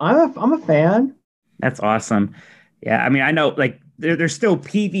a fan. That's awesome. Yeah, I mean, I know like there's still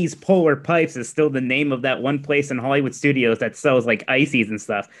PV's Polar Pipes is still the name of that one place in Hollywood Studios that sells like ices and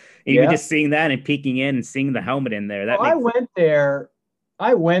stuff. And even just seeing that and peeking in and seeing the helmet in there. I went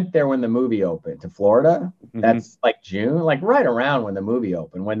there when the movie opened to Florida. Mm-hmm. That's like June, like right around when the movie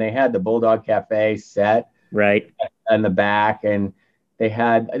opened, when they had the Bulldog Cafe set right in the back, and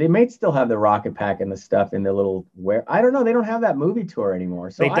they might still have the rocket pack and the stuff in the little I don't know. They don't have that movie tour anymore.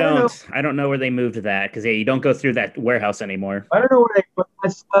 So I don't know where they moved that because you don't go through that warehouse anymore. I don't know where they put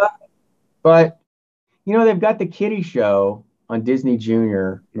that stuff, but you know, they've got the kiddie show on Disney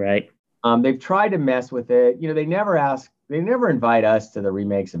Junior. Right. They've tried to mess with it. You know, they never invite us to the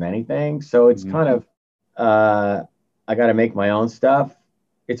remakes of anything. So it's kind of, I got to make my own stuff.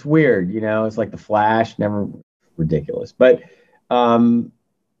 It's weird. You know, it's like the Flash, never ridiculous, but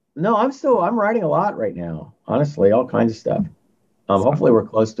no, I'm writing a lot right now, honestly, all kinds of stuff. Hopefully we're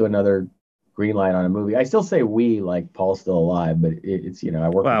close to another green light on a movie. I still say we, like Paul's still alive, but it's, you know, I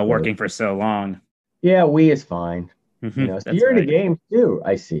work. Well, working for so long. Yeah, we is fine. Mm-hmm. You know, so you're into games too,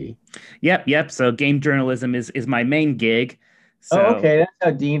 I see. Yep. So game journalism is my main gig. So, okay. That's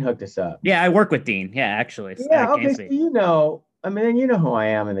how Dean hooked us up. Yeah, I work with Dean. Yeah, actually. Yeah, okay. So you know, I mean, you know who I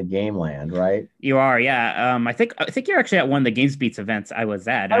am in the game land, right? You are, yeah. I think you're actually at one of the Games Beats events I was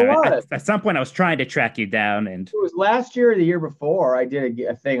at. I was. At some point, I was trying to track you down, and it was last year or the year before. I did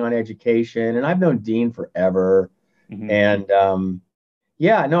a thing on education, and I've known Dean forever. Mm-hmm. And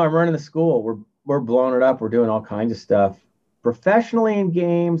yeah, no, I'm running the school. We're blowing it up. We're doing all kinds of stuff. Professionally in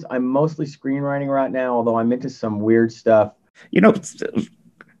games, I'm mostly screenwriting right now, although I'm into some weird stuff. You know,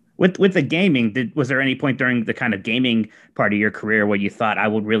 with the gaming, was there any point during the kind of gaming part of your career where you thought I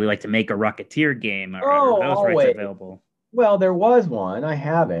would really like to make a Rocketeer game? Or are those rights available? Well, there was one. I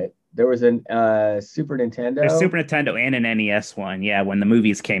have it. There was a Super Nintendo. There's Super Nintendo and an NES one, yeah, when the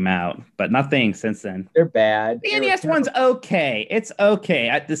movies came out, but nothing since then. They're bad. The NES one's okay. It's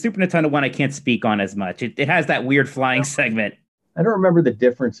okay. The Super Nintendo one I can't speak on as much. It has that weird flying segment. I don't remember the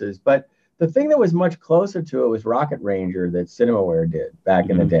differences, but the thing that was much closer to it was Rocket Ranger that Cinemaware did back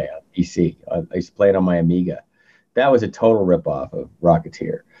in the day on PC. I used to play it on my Amiga. That was a total ripoff of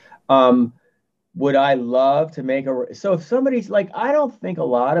Rocketeer. Would I love to make so if somebody's like, I don't think a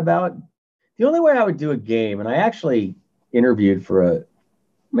lot about the only way I would do a game, and I actually interviewed for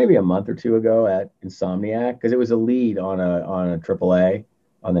maybe a month or two ago at Insomniac because it was a lead on a AAA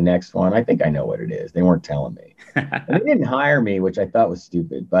on the next one. I think I know what it is. They weren't telling me. And they didn't hire me, which I thought was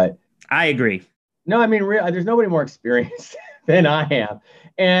stupid, but I agree. No, I mean, there's nobody more experienced than I am.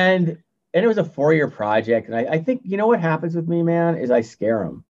 And it was a 4-year project. And I think, you know what happens with me, man, is I scare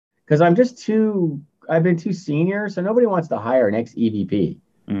them. Because I'm just I've been too senior, so nobody wants to hire an ex EVP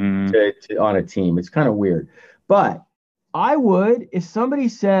on a team. It's kind of weird. But I would, if somebody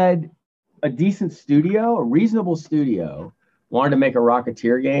said a decent studio, a reasonable studio, wanted to make a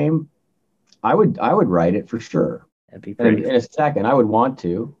Rocketeer game, I would write it for sure. That'd be And pretty. in a second, I would want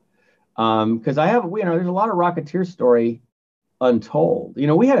to, because I have, there's a lot of Rocketeer story untold.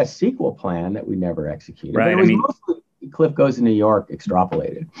 We had a sequel plan that we never executed. Right, But it was mostly Cliff Goes to New York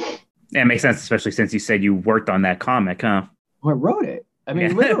extrapolated. Yeah, it makes sense, especially since you said you worked on that comic, huh? Well, I wrote it. I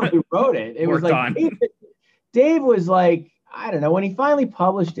mean, Yeah. literally wrote it. It was Worked like on. Dave was like, I don't know, when he finally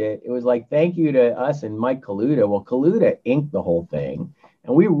published it, it was like, thank you to us and Mike Kaluta. Well, Kaluta inked the whole thing.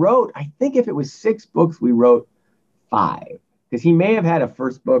 And we wrote, I think if it was 6 books, we wrote 5. Because he may have had a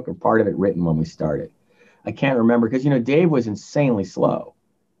first book or part of it written when we started. I can't remember because, Dave was insanely slow.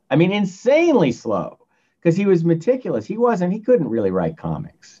 I mean, insanely slow. Because he was meticulous. He couldn't really write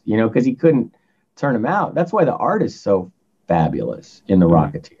comics, because he couldn't turn them out. That's why the art is so fabulous in The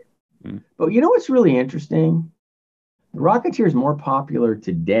Rocketeer. But what's really interesting? The Rocketeer is more popular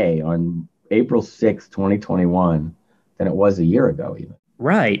today on April 6th, 2021 than it was a year ago even.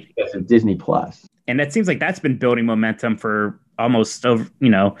 Right. Because of Disney Plus. And it seems like that's been building momentum for almost,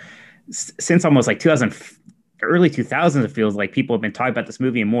 since almost like early 2000s. It feels like people have been talking about this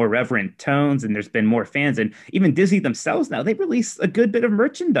movie in more reverent tones, and there's been more fans. And even Disney themselves now, they release a good bit of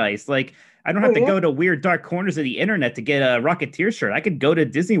merchandise. Like, I don't have to go to weird dark corners of the internet to get a Rocketeer shirt. I could go to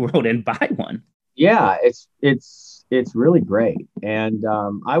Disney World and buy one. Yeah, it's really great. And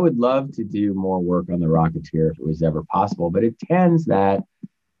I would love to do more work on the Rocketeer if it was ever possible, but it tends that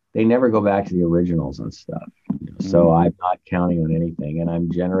they never go back to the originals on stuff. So I'm not counting on anything, and I'm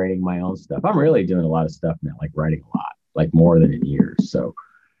generating my own stuff. I'm really doing a lot of stuff now, like writing a lot, like more than in years. So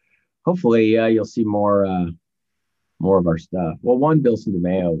hopefully you'll see more of our stuff. Well, one Bilson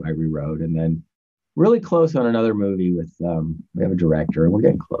DeMeo I rewrote, and then really close on another movie with we have a director, and we're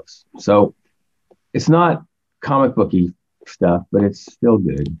getting close. So it's not comic booky stuff, but it's still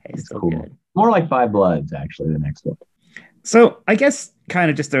good. It's still cool. good. More like Five Bloods, actually, the next one. So I guess kind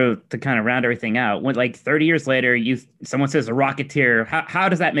of just to kind of round everything out, when like 30 years later, someone says a Rocketeer, how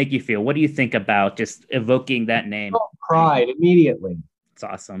does that make you feel? What do you think about just evoking that name? Oh, pride immediately. It's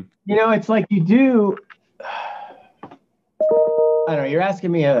awesome. It's like you do. I don't know. You're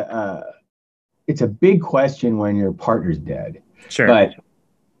asking me it's a big question when your partner's dead. Sure.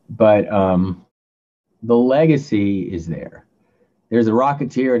 But the legacy is there. There's the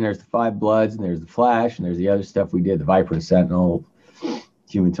Rocketeer, and there's the Five Bloods, and there's the Flash, and there's the other stuff we did, the Viper, the Sentinel,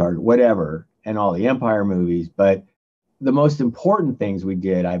 Human Target, whatever, and all the Empire movies. But the most important things we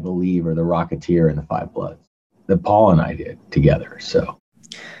did, I believe, are the Rocketeer and the Five Bloods that Paul and I did together. So,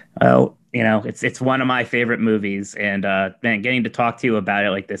 it's one of my favorite movies, and man, getting to talk to you about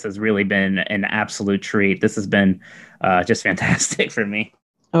it like this has really been an absolute treat. This has been just fantastic for me.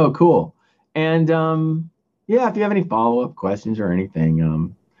 oh, cool. And yeah, if you have any follow-up questions or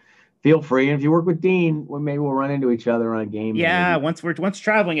anything, feel free. And if you work with Dean, maybe we'll run into each other on a game. Yeah, maybe. once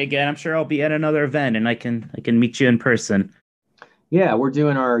traveling again, I'm sure I'll be at another event, and I can meet you in person. Yeah, we're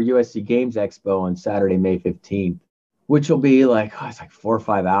doing our USC Games Expo on Saturday, May 15th, which will be like, it's like 4 or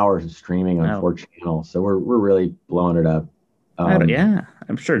 5 hours of streaming on 4 channels. So we're really blowing it up. Yeah,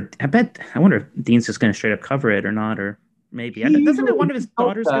 I'm sure. I wonder if Dean's just going to straight up cover it or not, or maybe. Doesn't one of his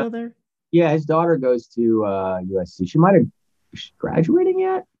daughters go there? Yeah, his daughter goes to USC. Is she graduating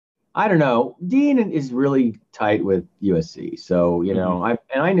yet? I don't know. Dean is really tight with USC. So,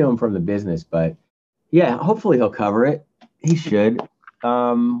 I knew him from the business, but yeah, hopefully he'll cover it. He should.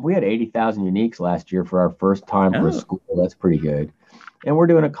 We had 80,000 uniques last year for our first time for a school. That's pretty good. And we're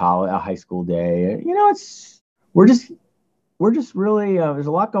doing a high school day. We're just really, there's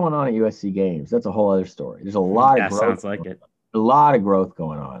a lot going on at USC Games. That's a whole other story. There's a lot of growth. Sounds like it. A lot of growth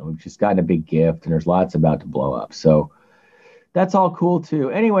going on. We've just gotten a big gift, and there's lots about to blow up. So that's all cool too.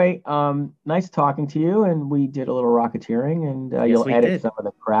 Anyway, nice talking to you, and we did a little Rocketeering, and you'll edit some of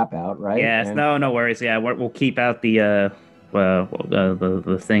the crap out, right? Yes, and, no worries. Yeah, we'll keep out the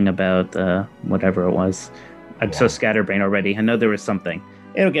thing about whatever it was. I'm so scatterbrained already. I know there was something.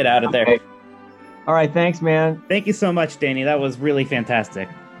 It'll get out of there. All right, thanks, man. Thank you so much, Danny. That was really fantastic.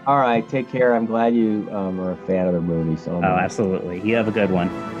 All right, take care. I'm glad you are a fan of the movie. So absolutely. You have a good one.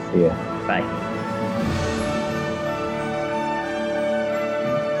 See ya. Bye.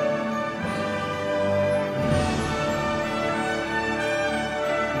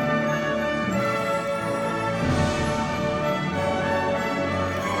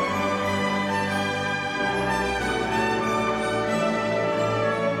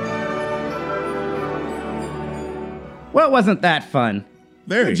 Well, wasn't that fun?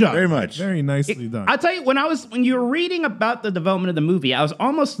 Very, Good job. very much. Very nicely done. I'll tell you, when you were reading about the development of the movie, I was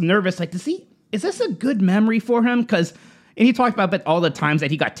almost nervous. Like, is this a good memory for him? And he talked about all the times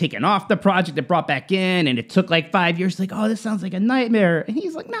that he got taken off the project and brought back in, and it took like 5 years. Like, oh, this sounds like a nightmare. And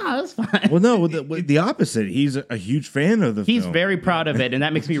he's like, no, that's fine. Well, no, the opposite. He's a huge fan of the He's film. very proud of it, and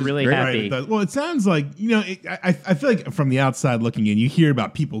that makes me really great. happy. Right, it does. Well, it sounds like, I feel like from the outside looking in, you hear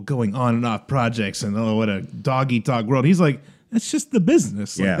about people going on and off projects and, oh, what a dog-eat-dog world. He's like, that's just the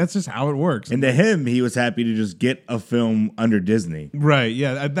business. Like, Yeah. that's just how it works. And to him, he was happy to just get a film under Disney. Right,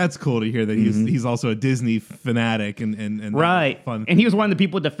 yeah, that's cool to hear that he's also a Disney fanatic and Right. fun. And he was one of the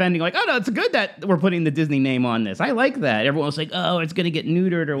people defending, like, oh, no, it's good that we're putting the Disney name on this. I like that. Everyone was like, oh, it's going to get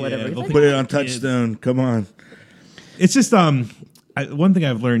neutered or whatever. He's they'll like, Put it on Touchstone. Come on. It's just one thing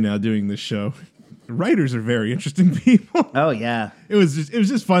I've learned now doing this show. Writers are very interesting people. oh, yeah. It was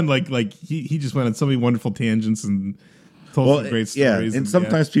just fun. Like he just went on so many wonderful tangents and told some great stories. And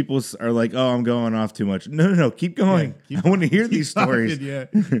sometimes people are like, "Oh, I'm going off too much." No, keep going. I want to hear these stories. Yeah.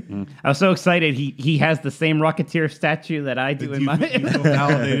 I was so excited. He has the same Rocketeer statue that I do Do in you my... feel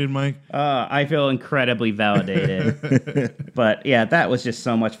validated, Mike? I feel incredibly validated. But yeah, that was just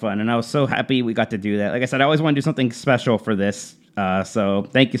so much fun. And I was so happy we got to do that. Like I said, I always want to do something special for this. So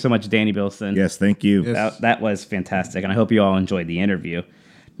thank you so much, Danny Bilson. Yes, thank you. Yes. That was fantastic. And I hope you all enjoyed the interview.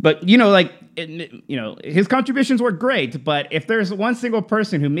 But, his contributions were great. But if there's one single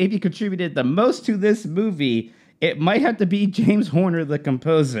person who maybe contributed the most to this movie, it might have to be James Horner, the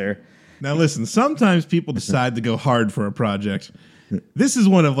composer. Now listen, sometimes people decide to go hard for a project. This is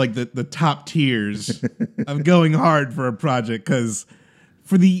one of like the top tiers of going hard for a project, because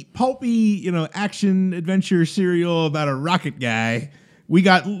for the pulpy, action adventure serial about a rocket guy, we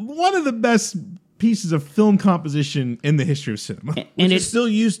got one of the best pieces of film composition in the history of cinema. And It's it's still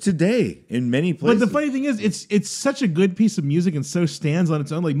used today in many But places. the funny thing is, it's such a good piece of music and so stands on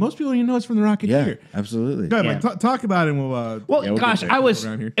its own. Like, most people don't even know it's from the yeah, Rocketeer. absolutely. Go ahead, Yeah. Mike, talk about it, and we'll. Well, we'll gosh, get there.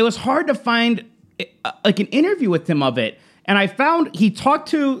 Around here. it was hard to find like an interview with him of it, and I found he talked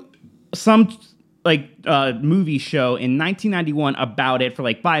to some movie show in 1991 about it for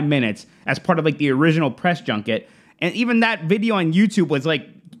like 5 minutes as part of like the original press junket, and even that video on YouTube was like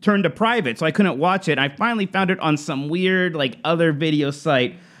turned to private, so I couldn't watch it. I finally found it on some weird like other video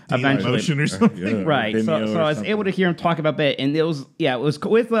site. Eventually, Motion or something. Yeah, right. Vimeo So or I was something. able to hear him talk about it, and it was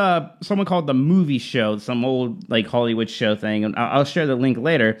with someone called The Movie Show, some old like Hollywood show thing, and I'll share the link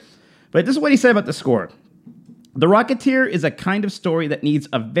later. But this is what he said about the score. The Rocketeer is a kind of story that needs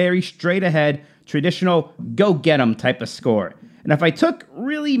a very straight ahead, traditional go get 'em type of score. And if I took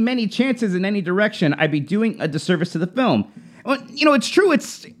really many chances in any direction, I'd be doing a disservice to the film. Well, it's true.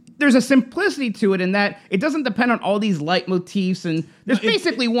 There's a simplicity to it in that it doesn't depend on all these leitmotifs, and there's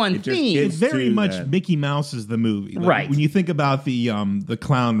basically one just theme. It's very to much that. Mickey Mouse is the movie. Like, Right. When you think about the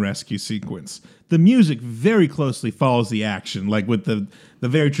clown rescue sequence, the music very closely follows the action, like with the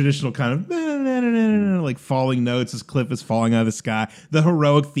very traditional kind of like falling notes as Cliff is falling out of the sky. The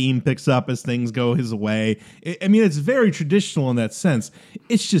heroic theme picks up as things go his way. It's very traditional in that sense.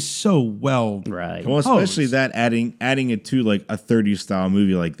 It's just so well. Right. Well, especially posed. that adding it to like a 30s style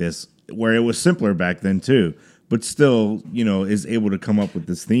movie like this, where it was simpler back then too, but still, is able to come up with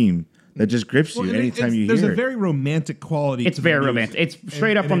this theme that just grips you Well, anytime you there's hear a it. very romantic quality. It's to the very music. romantic. It's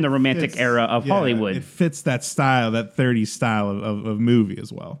straight up from it the romantic fits- era of Hollywood. It fits that style, that 30s style of movie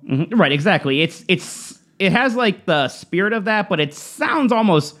as well. Mhm. Right, exactly. It has like the spirit of that, but it sounds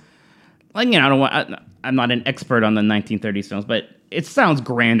almost like I'm not an expert on the 1930s films, but it sounds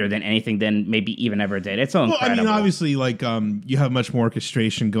grander than anything than maybe even ever did. It's so Well, incredible. obviously, like you have much more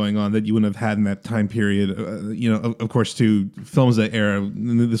orchestration going on that you wouldn't have had in that time period. Of course, too, films that era.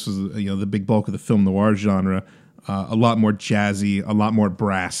 This was the big bulk of the film noir genre. A lot more jazzy, a lot more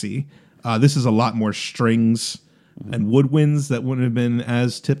brassy. This is a lot more strings and woodwinds that wouldn't have been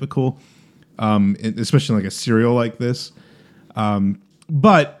as typical, especially like a serial like this.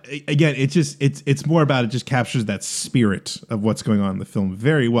 But again, it's more about it just captures that spirit of what's going on in the film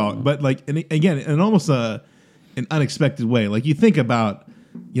very well. But like, and again, in almost an unexpected way. Like you think about,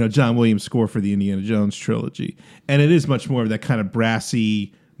 John Williams' score for the Indiana Jones trilogy, and it is much more of that kind of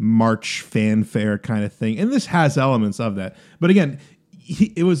brassy march fanfare kind of thing. And this has elements of that. But again,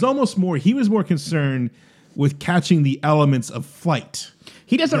 he was more concerned with catching the elements of flight.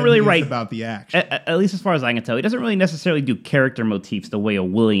 he doesn't than really he is write, about the action. at least as far as I can tell, he doesn't really necessarily do character motifs the way a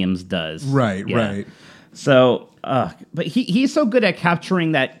Williams does. Right. So, but he's so good at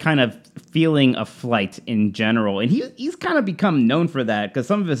capturing that kind of feeling of flight in general, and he's kind of become known for that because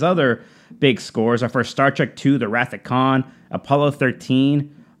some of his other big scores are for Star Trek II: The Wrath of Khan, Apollo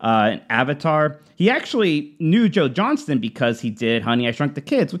 13, Avatar. He actually knew Joe Johnston because he did Honey, I Shrunk the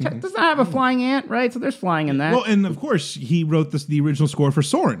Kids, which does not have a flying ant, right? So there's flying in that. Well, and of course, he wrote the original score for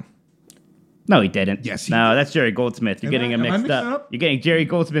Soren. No, he didn't. Yes, he no, did. that's Jerry Goldsmith. You're getting him am I mixed mixing up. up? You're getting Jerry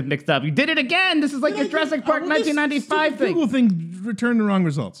Goldsmith mixed up. You did it again. This is like your Jurassic Park 1995 thing. Google thing returned the wrong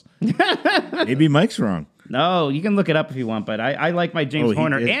results. Maybe Mike's wrong. No, you can look it up if you want, but I like my James Oh, he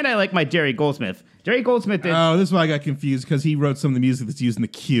Horner did? and I like my Jerry Goldsmith. Jerry Goldsmith did, Oh, this is why I got confused because he wrote some of the music that's used in the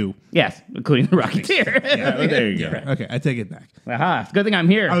queue. yes, including The Rocketeer. Oh, there you go. Okay, I take it back. Aha, it's a good thing I'm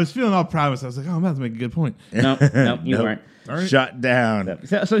here. I was feeling all proud of myself. I was like, oh, I'm about to make a good point. No, you Nope. weren't. All right. Shut down.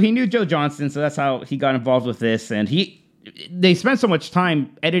 So he knew Joe Johnston, so that's how he got involved with this. And they spent so much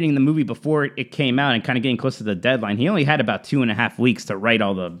time editing the movie before it came out and kind of getting close to the deadline. He only had about 2.5 weeks to write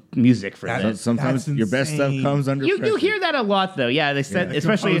all the music for That- this. Sometimes That's your best stuff insane. comes under You pressure. hear that a lot, though. Yeah, they said, Yeah.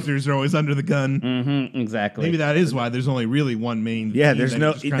 especially. Composers are always under the gun. Exactly. Maybe that is why there's only really one main. Yeah, theme there's that no.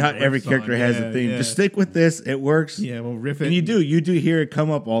 he just kinda Not every riffs on. character has Yeah, a theme. yeah. Just stick with this. It works. Yeah, we'll riff it. And you do hear it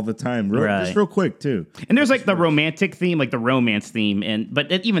come up all the time, Right. just real quick too. And there's like the romantic theme, like the romance theme,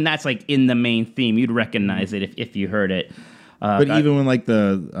 even that's like in the main theme. You'd recognize it if you heard it. But even when like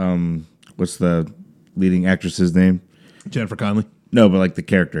the what's the leading actress's name? Jennifer Connelly, No, but like the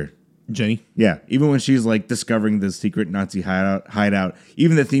character. Jenny. Yeah, even when she's like discovering the secret Nazi hideout,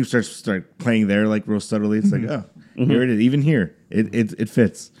 even the theme start playing there like real subtly. It's like, oh, here it is. Even here, it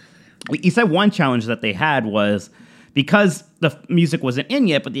fits. He said one challenge that they had was because the music wasn't in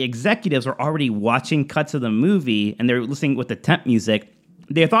yet, but the executives were already watching cuts of the movie and they're listening with the temp music.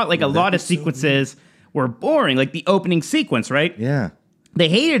 They thought like a lot of sequences were boring, like the opening sequence, right? Yeah, They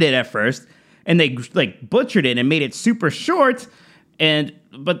hated it at first, and they like butchered it and made it super short.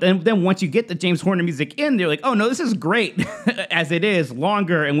 But then once you get the James Horner music in, they're like, oh no, this is great as it is,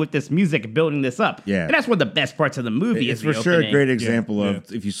 longer and with this music building this up. Yeah. And that's one of the best parts of the movie. it's is the for sure a opening. great example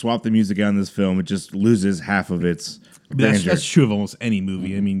of if you swap the music out in this film, it just loses half of its grandeur. That's true of almost any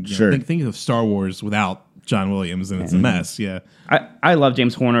movie. I mean, Sure. think of Star Wars without John Williams, and it's a mess. Yeah. I love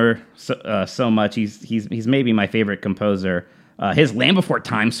James Horner so much. He's maybe my favorite composer. His Land Before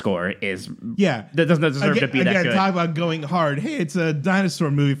Time score is Yeah. that doesn't deserve to be that good. Talk about going hard. Hey, it's a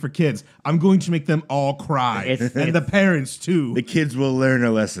dinosaur movie for kids. I'm going to make them all cry. And the parents, too. The kids will learn a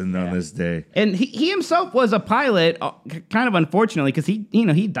lesson on this day. And he himself was a pilot, kind of unfortunately, because he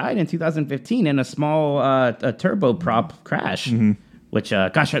died in 2015 in a small a turboprop crash. Which,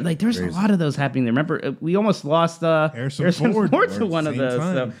 gosh, like there's a lot of those happening there. Remember, we almost lost Harrison Ford to one of same those.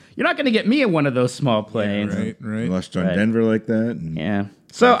 time. So you're not going to get me in one of those small planes. Right. We lost John Right. Denver like that. And Yeah.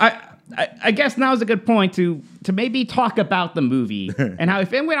 So I guess now is a good point to maybe talk about the movie and how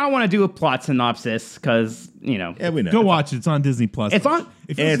if anyone I want to do a plot synopsis because yeah, we know. Go watch it. It's on Disney Plus. It's on-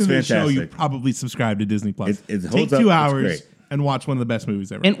 If you And listen it's to the show, you fantastic. probably subscribe to Disney Plus. It Take holds up. 2 It's hours great. and watch one of the best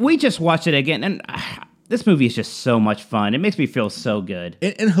movies ever. and we just watched it again and this movie is just so much fun. It makes me feel so good.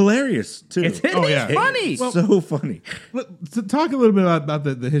 And hilarious too. It's Oh, yeah. funny. It's so funny. To talk a little bit about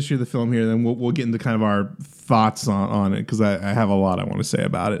the history of the film here, then we'll get into kind of our thoughts on it because I have a lot I want to say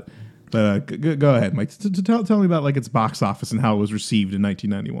about it. But go ahead, Mike. Tell me about like its box office and how it was received in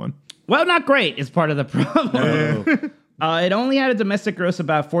 1991. Well, not great is part of the problem. It only had a domestic gross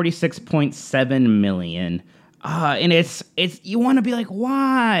about 46.7 million. And it's you want to be like,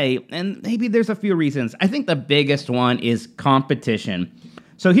 why? And maybe there's a few reasons. I think the biggest one is competition.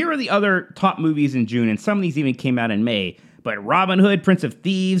 So here are the other top movies in June, and some of these even came out in May. But Robin Hood, Prince of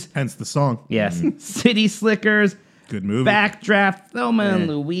Thieves, Hence the song. yes, City Slickers, Good movie. Backdraft, Thelma and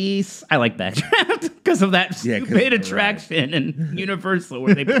Louise. I like Backdraft because of that 'cause stupid of the attraction in Universal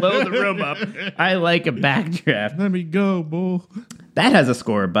where they blow the room up. I like a Backdraft. Let me go, bull. That has a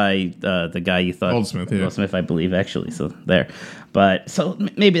score by the guy you thought Goldsmith, yeah. Goldsmith, I believe, actually. So there, but so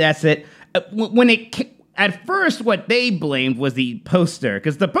maybe that's it. When at first, what they blamed was the poster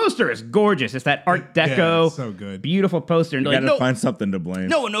because the poster is gorgeous. It's that Art Yeah, Deco, it's so good. beautiful poster. And You they're gotta like, no, find something to blame.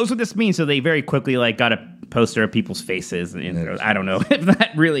 no one knows what this means. So they very quickly got a poster of people's faces. And I don't know if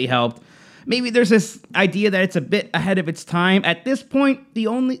that really helped. Maybe there's this idea that it's a bit ahead of its time. At this point, the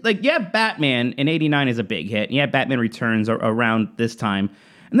only, Batman in 89 is a big hit. Yeah, Batman Returns around this time.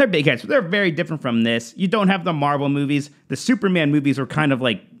 And they're big hits. They're very different from this. You don't have the Marvel movies. The Superman movies are kind of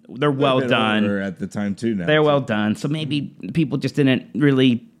like, they're well Bit done. over at the time too. Now They're well done. So maybe people just didn't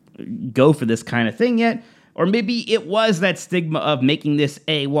really go for this kind of thing yet. Or maybe it was that stigma of making this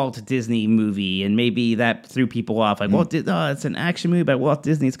a Walt Disney movie, and maybe that threw people off. Like, it's an action movie by Walt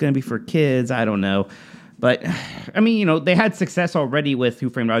Disney. It's going to be for kids. I don't know. But, I mean, they had success already with Who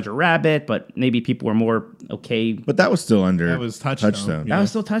Framed Roger Rabbit, but maybe people were more okay. But that was still under. That was Touchstone. That was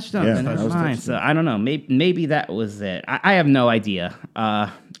still Touchstone. Yeah, then that never was mind. Touchstone. So I don't know. Maybe that was it. I have no idea.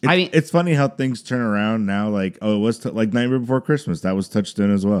 I mean, It's funny how things turn around now. Like, oh, it was like Nightmare Before Christmas. That was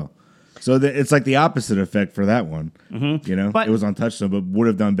Touchstone as well. So it's like the opposite effect for that one. You know, But- it was on Touchstone, but would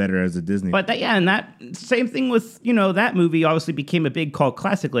have done better as a Disney. but and that same thing with, that movie obviously became a big cult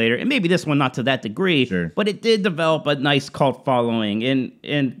classic later, and maybe this one not to that degree, Sure. but it did develop a nice cult following, and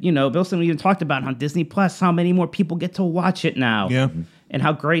Bilson even talked about on Disney Plus how many more people get to watch it now, Yeah. and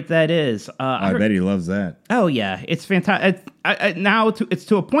how great that is. I bet he loves that. Oh yeah, it's fantastic. Now it's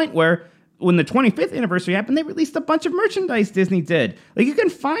to a point where when the 25th anniversary happened, they released a bunch of merchandise Disney did. Like you can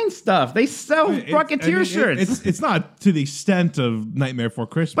find stuff. They sell Rocketeer shirts. It's not to the extent of Nightmare Before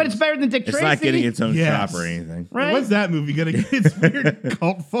Christmas. but it's better than Dick It's Tracy. not getting its own Yes. shop or anything. Right? What's that movie gonna get its weird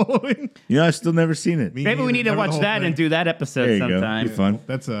cult following? You know, I've still never seen it. Me Maybe we neither. need to Never the watch whole that thing. and do that episode There you go. sometime. Be fun.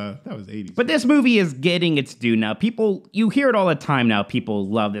 That was 80s. But this movie is getting its due now. People, you hear it all the time now. People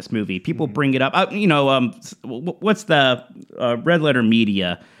love this movie. People bring it up. What's the Red Letter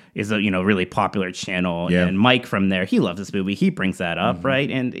Media is a really popular channel, Yeah. and Mike from there, he loves this movie. He brings that up, right?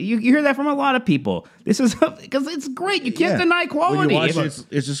 And you hear that from a lot of people. This is because it's great. You can't Yeah. deny quality. When you watch it,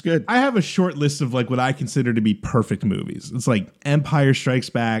 it's just good. I have a short list of like what I consider to be perfect movies. It's like Empire Strikes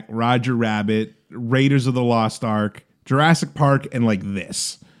Back, Roger Rabbit, Raiders of the Lost Ark, Jurassic Park, and like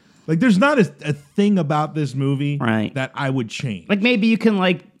this. Like there's not a thing about this movie Right. that I would change. Like maybe you can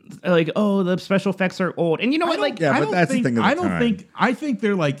like the special effects are old, and you know what? Like Yeah, I but don't that's the think, thing of the I don't time. think. I think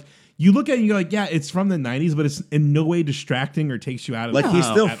they're like. You look at it and you're like, yeah, it's from the 90s, but it's in no way distracting or takes you out of Like it. he's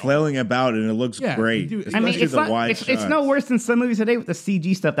still at all. flailing about and it looks Yeah, great. you do- I mean, Especially it's the not. wide It's no shots. worse than some movies today with the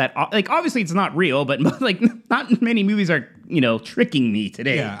CG stuff. That like obviously it's not real, but like not many movies are tricking me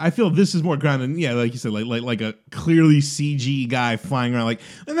today. Yeah, I feel this is more grounded. Yeah, like you said, like a clearly CG guy flying around.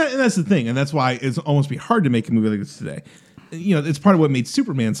 And that's the thing, and that's why it's almost be hard to make a movie like this today. It's part of what made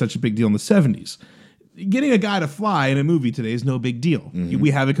Superman such a big deal in the 70s. Getting a guy to fly in a movie today is no big deal.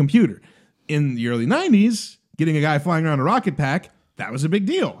 We have a computer. In the early 90s, getting a guy flying around a rocket pack, that was a big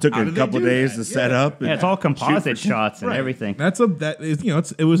deal. Took How a did they couple do days that? to set up. Yeah, it's all composite shots and Right. everything.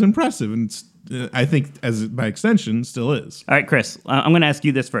 It was impressive, and I think as by extension still is. All right, Chris, I'm going to ask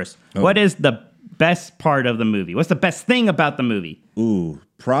you this first. Oh. What is the best part of the movie? What's the best thing about the movie? Ooh,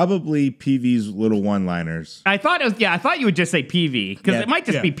 probably PV's little one-liners. I thought you would just say PV because Yeah, it might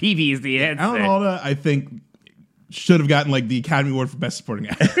just yeah. be PV is the answer. Alan Alda, I think, should have gotten like the Academy Award for Best Supporting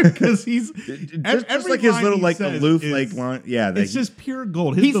Actor because he's Just every like his line little he like says aloof is- like line. Yeah, It's just pure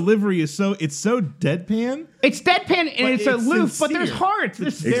gold. His He's- delivery is so deadpan. It's deadpan and But it's it's aloof, but sincere. there's heart.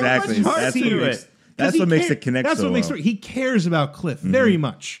 There's Exactly. so much heart That's to what it. makes- That's what makes it connect That's so what makes well. it. He cares about Cliff very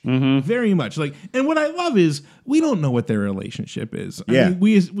much, very much. Like, and what I love is we don't know what their relationship is. I Yeah. mean,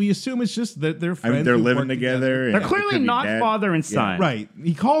 we assume it's just that they're I friends. mean, they're who living work together. and They're it clearly could be not dad. father and Yeah. son. Right.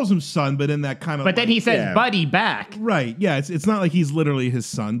 He calls him son, but in that kind of. But then he says Yeah. buddy back. Right. Yeah. It's not like he's literally his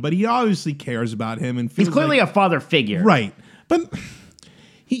son, but he obviously cares about him and feels He's clearly like, a father figure. right. But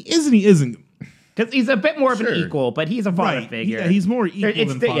he isn't. He isn't. Because he's a bit more of an Sure. equal, but he's a father Right. figure. Yeah, he's more equal It's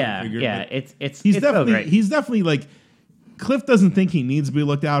than the- father yeah, figure. Yeah, but it's he's it's so definitely great. he's definitely like Cliff doesn't think he needs to be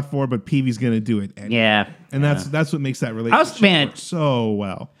looked out for, but Peavy's going to do it. Anyway. Yeah. And that's what makes that relationship man- work so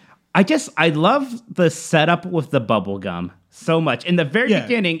well. I love the setup with the bubble gum so much. In the very Yeah.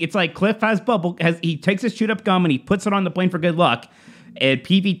 beginning, it's like Cliff he takes his chewed up gum and he puts it on the plane for good luck. And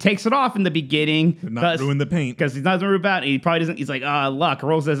Peavy takes it off in the beginning. Not ruin the paint. Because he's not going to rub out. And he probably doesn't. He's like, luck,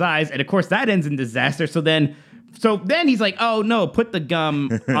 rolls his eyes. And of course, that ends in disaster. So then he's like, oh no, put the gum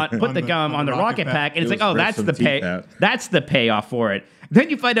on the rocket pack. And it's It like, was that's rip the some pay. teeth out. That's the payoff for it. Then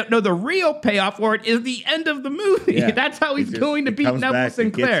you find out, no, the real payoff for it is the end of the movie. Yeah. That's how he's It just- going to it beat comes Neville back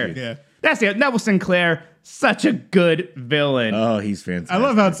and gets Sinclair. you. Yeah. That's it. Neville Sinclair, such a good villain. Oh, he's fantastic. I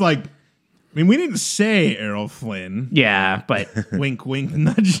love how it's like, I mean, we didn't say Errol Flynn. Yeah, but Wink, wink,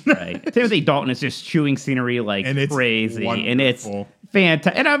 nudge, nudge. right. Timothy Dalton is just chewing scenery like And it's crazy, and it's wonderful.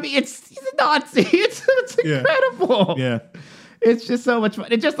 fantastic. And I mean, he's a Nazi. It's Yeah. incredible. Yeah. It's just so much fun.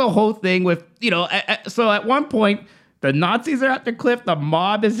 It's just the whole thing with so at one point. The Nazis are after Cliff, the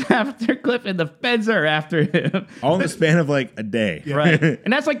mob is after Cliff, and the feds are after him. all in the span of like a day. Right.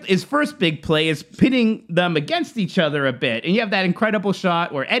 And that's like his first big play is pitting them against each other a bit. And you have that incredible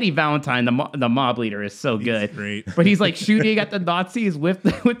shot where Eddie Valentine, the mob leader, is so good. great. But he's like shooting at the Nazis with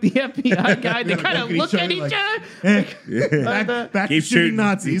the FBI guy. They kind of look at each other. Back to Keep shooting shooting.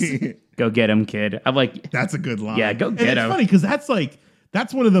 Nazis. Go get him, kid. I'm like, That's a good line. Yeah, go And get it's him. funny because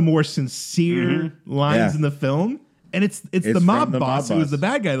that's one of the more sincere lines Yeah. in the film. And it's the from mob the boss mob who was boss. the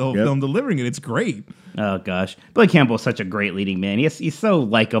bad guy the whole Yep. film delivering it. It's great. oh gosh. Billy Campbell's such a great leading man. He's so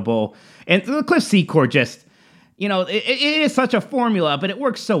likable. And Cliff Secor just, it is such a formula, but it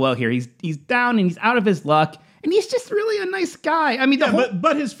works so well here. He's down and he's out of his luck. And he's just really a nice guy. I mean, the Yeah, whole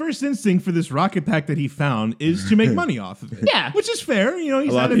but his first instinct for this rocket pack that he found is to make money off of it. Yeah. Which is fair. You know,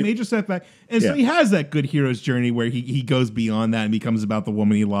 he's lot had of a people- major setback. And so Yeah. he has that good hero's journey where he goes beyond that and becomes about the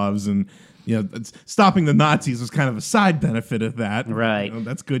woman he loves. And, you know, stopping the Nazis was kind of a side benefit of that. Right. You know,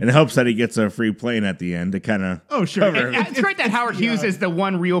 that's good. And it helps that he gets a free plane at the end to kind of. Oh, sure. it's great that Howard Hughes is the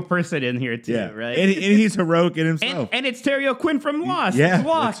one real person in here too, Yeah. right? And he's heroic in himself. And it's Terry O'Quinn from Lost. Yeah, It's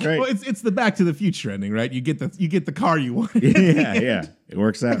Lost. that's right. Well, it's the Back to the Future ending, right? You get the car you want. yeah. It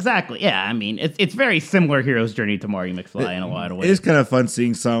works out. Exactly. Yeah. I mean, it's very similar hero's journey to Marty McFly in a lot of It is ways. kind of fun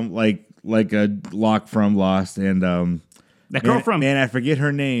seeing some like a Locke from Lost and That girl from I forget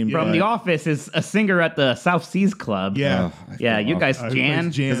her name. The Office is a singer at the South Seas Club. Yeah. Yeah, you guys, Jan.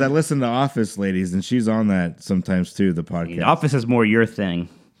 Because I listen to Office Ladies and she's on that sometimes too. The podcast. The Office is more your thing.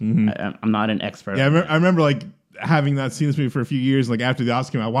 I'm not an expert. Yeah, I remember like having not seen this movie for a few years. Like after the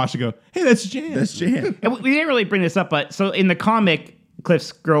Oscar came out, I watched it. Go, hey, that's Jan. That's Jan. And we didn't really bring this up, but so in the comic,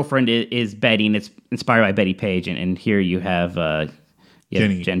 Cliff's girlfriend is Betty, and it's inspired by Betty Page, and here you have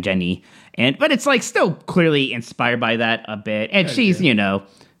Jenny. Jenny, but it's like still clearly inspired by that a bit, and she's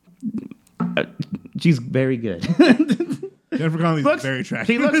she's very good. Jennifer Connelly's very attractive.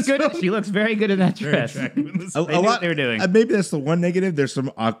 She looks good. She looks very good in that Very dress. attractive in this A They knew lot. what they were doing. Maybe that's the one negative. There's some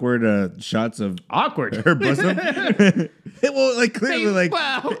awkward shots of Awkward. her bosom. Well, like clearly, like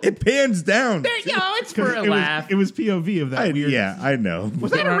Well- it pans down. There, it's for a laugh. It was POV of that weird. Yeah, I know.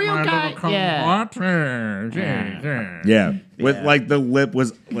 Was that a real guy? Yeah. Yeah, with like the lip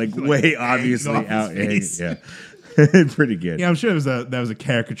was like way obviously off his out. face. Yeah, pretty good. Yeah, I'm sure that was a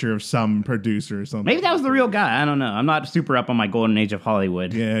caricature of some producer or something. Maybe that was the real guy. I don't know. I'm not super up on my golden age of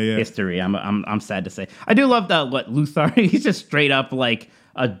Hollywood history. I'm sad to say. I do love what Luthor. He's just straight up like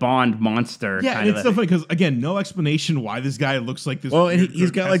a Bond monster. Yeah, kind and it's of so funny because again, no explanation why this guy looks like this. Well, and weird, he's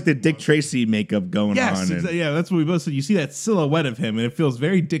got like the Dick grotesque- Tracy makeup going Yes, on. And, yeah, that's what we both said. You see that silhouette of him, and it feels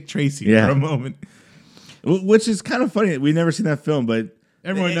very Dick Tracy Yeah. for a moment. which is kind of funny. We've never seen that film, but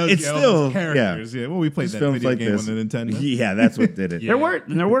Everyone knows it's all still those characters. Yeah, well, we played Just that films video like game this. on the Nintendo. Yeah, that's what did it. There were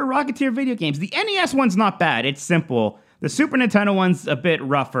Rocketeer video games. The NES one's not bad. It's simple. The Super Nintendo one's a bit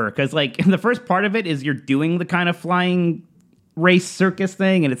rougher because like the first part of it is you're doing the kind of flying race circus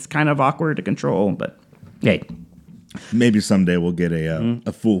thing, and it's kind of awkward to control. But hey, Maybe someday we'll get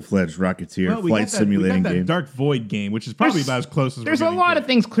a full-fledged Rocketeer Well, we flight got that, simulating we got that game. Dark Void game, which is probably about as close as there's we're a gonna lot get. of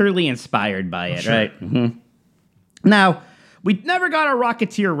things clearly inspired by it, Sure. right? Now, we never got a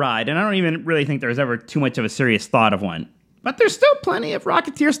Rocketeer ride, and I don't even really think there was ever too much of a serious thought of one. But there's still plenty of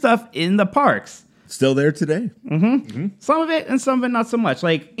Rocketeer stuff in the parks. Still there today. Some of it and some of it not so much.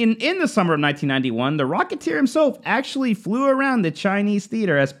 Like in the summer of 1991, the Rocketeer himself actually flew around the Chinese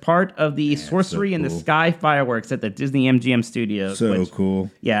theater as part of the Sorcery in the cool. Sky fireworks at the Disney MGM Studios. So which-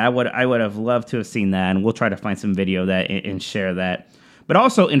 cool. Yeah, I would have loved to have seen that, and we'll try to find some video of that and share that. But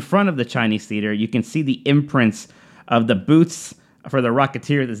also in front of the Chinese theater, you can see the imprints of the boots for the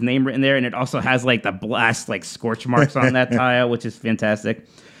Rocketeer, his name written there, and it also has like the blast like scorch marks on that tile, which is fantastic.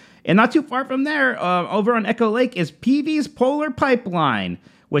 And not too far from there, over on Echo Lake, is Peavy's Polar Pipeline,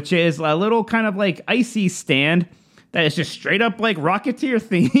 which is a little kind of like icy stand that is just straight up like Rocketeer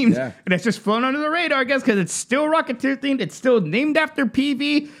themed. Yeah. And it's just flown under the radar, I guess, because it's still Rocketeer themed. It's still named after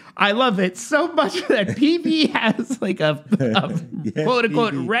Peavy. I love it so much that Peavy has like a Yes, quote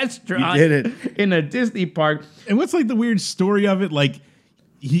unquote Peavy. restaurant You did it. in a Disney park. And what's like the weird story of it? Like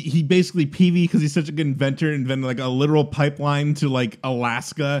he basically Peavy, because he's such a good inventor, invented like a literal pipeline to like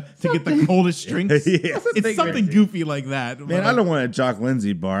Alaska to get the coldest drinks. Yeah. It's something goofy like that. Man, I don't want a Jock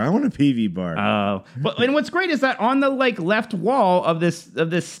Lindsay bar. I want a PV bar. Oh, but and what's great is that on the like left wall of this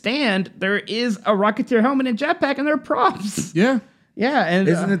stand, there is a Rocketeer helmet and jetpack, and they're props. Yeah. Yeah, and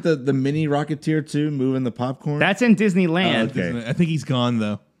Isn't it the mini Rocketeer too, moving the popcorn? that's in Disneyland. Oh, okay. I think he's gone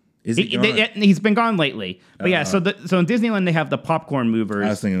though. Is it gone? He's been gone lately, but yeah. So in Disneyland they have the popcorn movers. I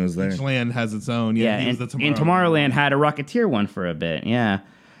was thinking it was there. Each land has its own. yeah, he and, was the and Tomorrowland had a Rocketeer one for a bit. Yeah.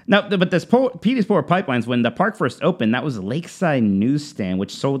 Now, but this Peavy's Polar Pipelines, when the park first opened, that was a Lakeside newsstand,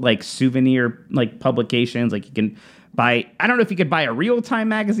 which sold like souvenir like publications. Like you can buy. I don't know if you could buy a real Time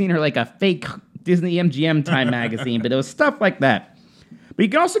magazine or like a fake Disney MGM Time magazine, but it was stuff like that. But you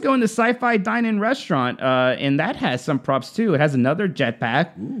can also go in the Sci-Fi Dine-In restaurant, and that has some props too. It has another jetpack.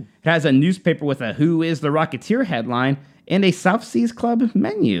 It has a newspaper with a "Who is the Rocketeer" headline and a South Seas Club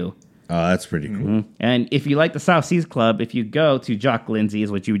menu. Oh, that's pretty cool. And if you like the South Seas Club, if you go to Jock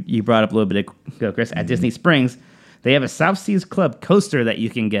Lindsay's, which you brought up a little bit ago, Chris, at Disney Springs, they have a South Seas Club coaster that you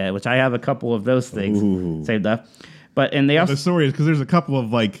can get, which I have a couple of those things saved up. But and they also The story is because there's a couple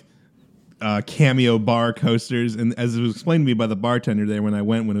of like cameo bar coasters, and as it was explained to me by the bartender there when I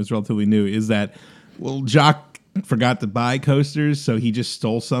went, when it was relatively new, is that Jock forgot to buy coasters, so he just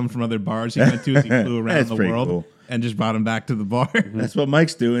stole some from other bars he went to as he flew around That's the pretty world cool. and just brought them back to the bar. That's what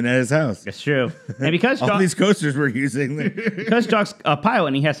Mike's doing at his house. It's true. And because All these coasters we're using. because Jock's a pilot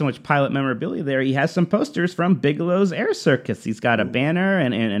and he has so much pilot memorabilia there, he has some posters from Bigelow's Air Circus. He's got a banner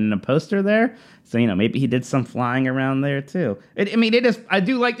and a poster there. So, maybe he did some flying around there too. I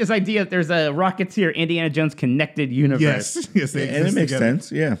do like this idea that there's a Rocketeer Indiana Jones connected universe. yes, they And it exist makes together.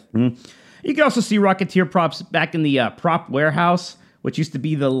 sense, yeah. You can also see Rocketeer props back in the prop warehouse, which used to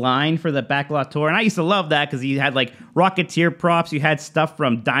be the line for the backlot tour. And I used to love that because you had like Rocketeer props. You had stuff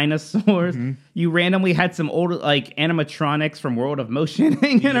from dinosaurs. You randomly had some old like animatronics from World of Motion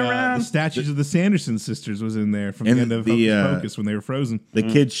hanging around. The statues of the Sanderson sisters was in there from And the end of the, Hocus Pocus when they were frozen. The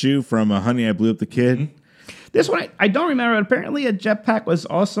kid's shoe from Honey, I Blew Up the Kid. This one, I don't remember. Apparently, a jetpack was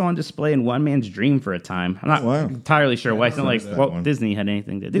also on display in One Man's Dream for a time. I'm not Wow. entirely sure why. It's not like that Walt one. Disney had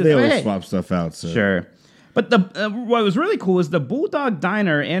anything to do. They with it. always Hey, swap stuff out. So. Sure. But what was really cool is the Bulldog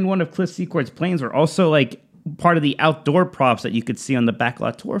Diner and one of Cliff Secor's planes were also like part of the outdoor props that you could see on the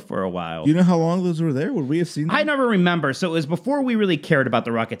backlot tour for a while. Do you know how long those were there? Would we have seen them? I never remember, so it was before we really cared about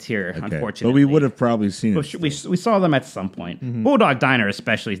the Rocketeer, Okay. unfortunately. But we would have probably seen But it. we saw them at some point. Bulldog Diner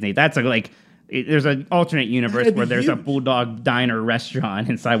especially is neat. That's there's an alternate universe That'd be where there's a huge. Bulldog Diner restaurant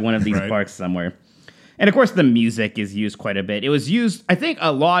inside one of these Right. parks somewhere. And of course, the music is used quite a bit. It was used, I think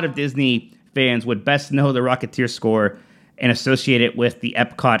a lot of Disney fans would best know the Rocketeer score and associate it with the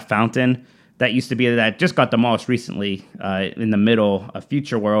Epcot fountain that used to be that just got demolished recently in the middle of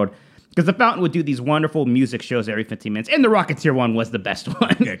Future World. Because the fountain would do these wonderful music shows every 15 minutes. And the Rocketeer one was the best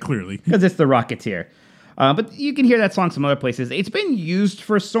one. Yeah, clearly. Because it's the Rocketeer. But you can hear that song some other places. It's been used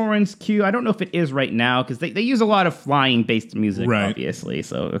for Soren's Q. I don't know if it is right now, because they use a lot of flying-based music, Right. obviously.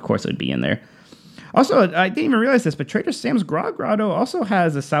 So, of course, it would be in there. Also, I didn't even realize this, but Trader Sam's Grog Grotto also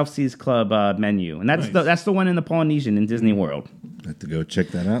has a South Seas Club menu. And that's Nice. that's the one in the Polynesian in Disney World. I have to go check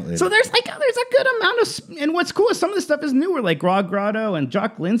that out later. So there's a good amount of... And what's cool is some of the stuff is newer, like Grog Grotto and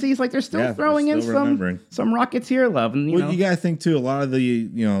Jock Lindsay's. Like, they're still Yeah, throwing they're in still remembering. some Rocketeer love. And, Well, you got to think too. A lot of the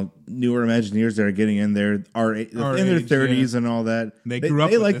newer Imagineers that are getting in there are in their age, 30s and all that. They grew up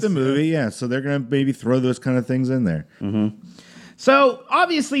They with like this, the movie, yeah. So they're gonna maybe throw those kind of things in there. So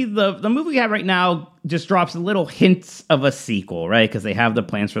obviously the movie we have right now just drops a little hints of a sequel, right? Because they have the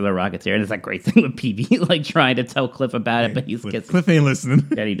plans for the Rocketeer, and it's that great thing with PB like trying to tell Cliff about it, but he's Cliff, kissing. Cliff ain't listening.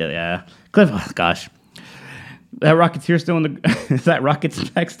 Yeah, he did. Yeah, Cliff. Oh gosh, that Rocketeer still in the is that Rocket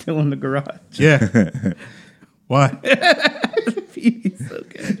Spec still in the garage? Yeah. Why? PB's so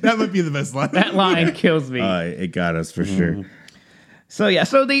good. That might be the best line. That line kills me. It got us for sure. So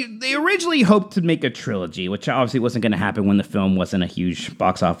they originally hoped to make a trilogy, which obviously wasn't going to happen when the film wasn't a huge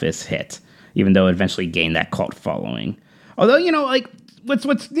box office hit, even though it eventually gained that cult following. Although,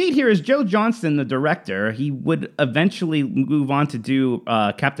 what's neat here is Joe Johnston, the director, he would eventually move on to do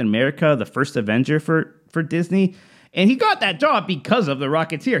Captain America, the first Avenger for Disney. And he got that job because of the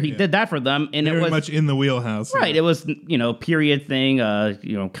Rocketeer. He did that for them, and Very it was much in the wheelhouse. right. It was period thing,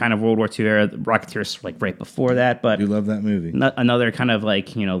 kind of World War II era. The Rocketeer's like right before that, but You love that movie. another kind of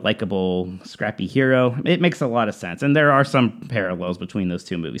likable, scrappy hero. It makes a lot of sense, and there are some parallels between those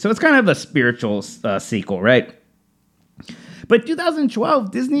two movies. So it's kind of a spiritual sequel, right? But 2012,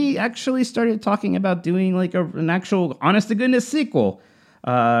 Disney actually started talking about doing like an actual honest-to-goodness sequel.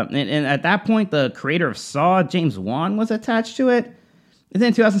 And at that point, the creator of Saw, James Wan, was attached to it. And then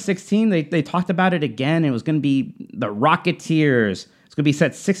in 2016, they talked about it again. It was going to be The Rocketeers. It's going to be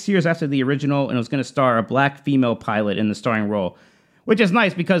set 6 years after the original, and it was going to star a black female pilot in the starring role. Which is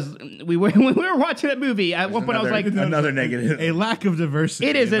nice because when we were watching that movie, at one point I was like, Another negative. A lack of diversity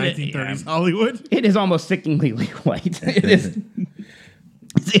It is in an- 1930s Hollywood. it is almost sickeningly white. It is.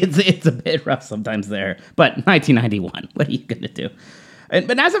 It's a bit rough sometimes there, but 1991. What are you gonna do?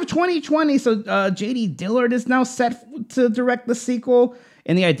 But as of 2020, so J.D. Dillard is now set to direct the sequel,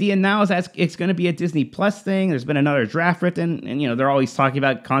 and the idea now is that it's going to be a Disney Plus thing. There's been another draft written, and they're always talking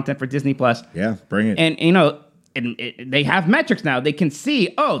about content for Disney Plus. Yeah, bring it. And they have metrics now. They can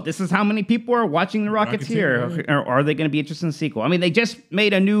see, this is how many people are watching The Rocketeer. Or are they going to be interested in the sequel? I mean, they just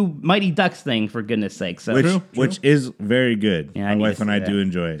made a new Mighty Ducks thing, for goodness sake. So, which is very good. Yeah, I My need wife to and see I that. do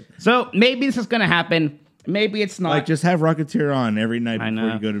enjoy it. so maybe this is going to happen. Maybe it's not. Like, just have Rocketeer on every night I before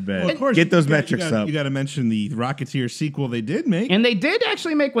know. you go to bed. Well, of course, Get those you got- metrics you got, up. You got to mention the Rocketeer sequel they did make, And they did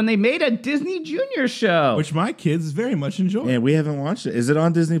actually make when they made a Disney Junior show. which my kids very much enjoy. Yeah, we haven't watched it. Is it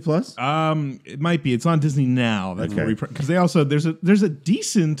on Disney Plus? It might be. It's on Disney now. That's Okay. what because they also there's a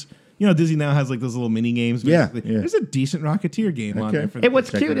decent Disney now has like those little mini games. Yeah, Basically. yeah. There's a decent Rocketeer game on Okay. there. For And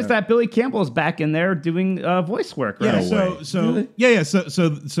what's Check cute it is out. that Billy Campbell's back in there doing voice work, right? Yeah, No way.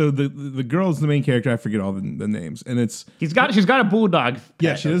 so the girl's the main character. I forget all the names, and it's She's got a bulldog.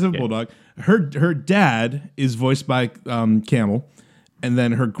 yeah, she does have a bulldog. Her dad is voiced by Camel, and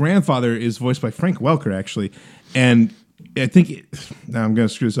then her grandfather is voiced by Frank Welker actually, and I think now I'm gonna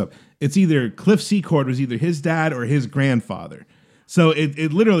screw this up. It's either Cliff Secord was either his dad or his grandfather. So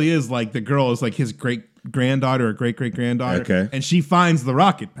it literally is like the girl is like his great granddaughter or great great granddaughter, Okay. and she finds the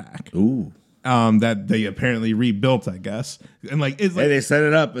rocket pack. Ooh. That they apparently rebuilt, I guess, and like it's like Hey, they set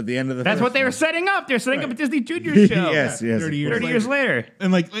it up at the end of the That's first what they were one. setting up. They're setting up a Disney Junior show. Yes. 30 years 30 years later.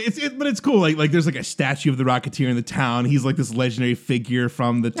 and like but it's cool. Like there's like a statue of the Rocketeer in the town. He's like this legendary figure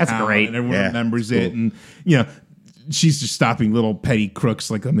from the That's town, great. and everyone Yeah, remembers it's it. And she's just stopping little petty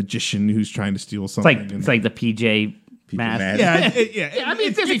crooks like a magician who's trying to steal something. It's like the PJ mask. Mask. yeah, Yeah, I mean,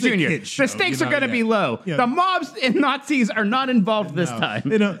 it's Disney a Junior. kid show, The stakes you are know, going to yeah. be low. Yeah. The mobs and Nazis are not involved this time.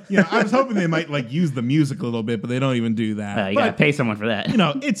 They don't. I was hoping they might like use the music a little bit, but they don't even do that. You got to But, pay someone for that.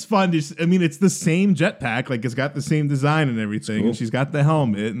 it's fun. It's the same jetpack. Like it's got the same design and everything. And she's got the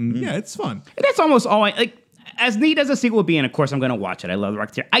helmet, and yeah, it's fun. And that's almost all as neat as a sequel would be, and of course I'm going to watch it. I love The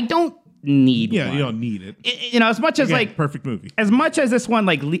Rocketeer. I don't need Yeah, one. you don't need it. As much as Again, perfect movie. as much as this one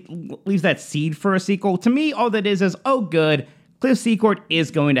leaves that seed for a sequel, to me all that is oh good, Cliff Secord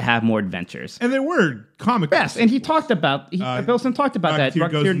is going to have more adventures. And there were comic Yes, books. and he talked about Bilson talked about that.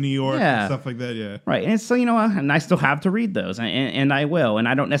 Rocketeer goes to New York yeah. and stuff like that. Yeah. Right, and so and I still have to read those, and I will, and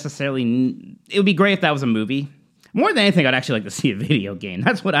I don't necessarily. It would be great if that was a movie. More than anything, I'd actually like to see a video game.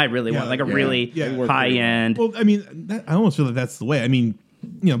 That's what I really want, like a really high end. Well, I almost feel like that's the way.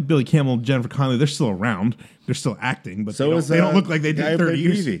 Billy Campbell, Jennifer Connelly, they're still around. They're still acting, but So they is, don't, they don't look like they guy did who 30 played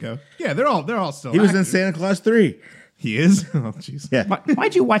years Peavy. ago. Yeah, they're all still. He was in active. Santa Claus 3. He is. Oh, jeez. Yeah.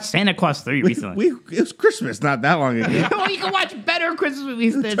 Why'd you watch Santa Claus 3 recently? It was Christmas not that long ago. Well, you can watch better Christmas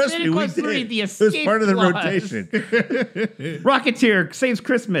movies than Trust Santa me, we Claus 3, did. The It was Escape part of the Clause. rotation. Rocketeer saves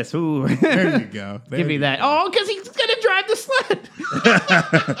Christmas. Ooh. There you go. There Give me you that. Oh, because he's going to drive the sled.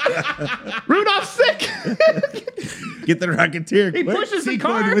 Rudolph's sick. Get the Rocketeer. He quick. pushes the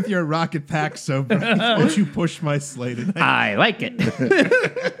Secord car. with your rocket pack so bright. Won't you push my sleigh tonight? I like it.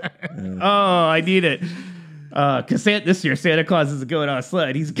 Oh, I need it. Because this year Santa Claus isn't going on a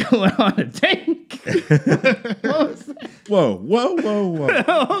sled. He's going on a tank. What was that?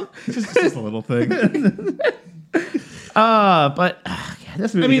 Whoa. Just a little thing.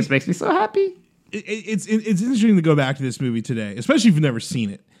 This movie just makes me so happy. It's interesting to go back to this movie today, especially if you've never seen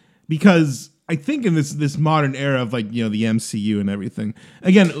it, because I think in this modern era of the MCU and everything.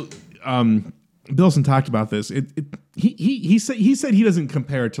 Again, Bilson talked about this. He said he doesn't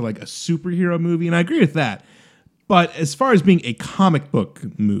compare it to like a superhero movie, and I agree with that. But as far as being a comic book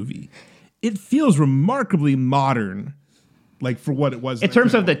movie, it feels remarkably modern, like for what it was In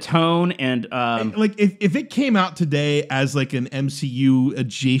terms of the tone and like if it came out today as like an MCU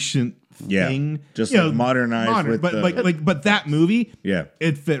adjacent Yeah, thing, just like modernized with but the- but that movie, Yeah.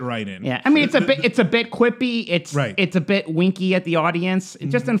 it fit right in. yeah, I mean it's a bit quippy. It's Right. It's a bit winky at the audience,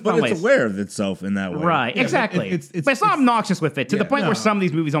 just in But fun it's ways. aware of itself in that way. Right, exactly. it's- but it's not obnoxious with it to the point no. where some of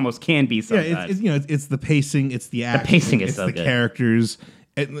these movies almost can be. Yeah, Sometimes. it's the pacing, it's the action, pacing is it's so the good. characters.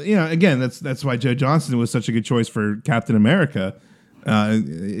 Again, that's why Joe Johnston was such a good choice for Captain America.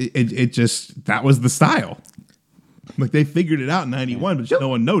 It just that was the style. Like they figured it out in '91, but no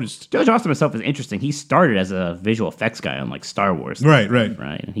one noticed. Joe Johnston himself is interesting. He started as a visual effects guy on like Star Wars, Right. Right.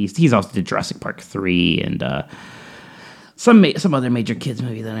 And he's also did Jurassic Park 3 and some other major kids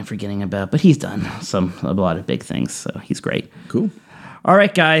movie that I'm forgetting about. But he's done a lot of big things, so he's great. Cool. All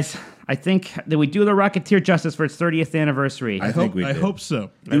right, guys. I think that we do the Rocketeer justice for its 30th anniversary. I think we I did. hope so.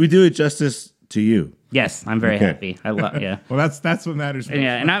 Did we do it justice to you? Yes, I'm very Okay. happy. I love yeah. Well, that's what matters. Most.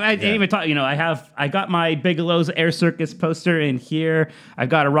 Yeah, and I didn't even talk. I got my Bigelow's Air Circus poster in here. I've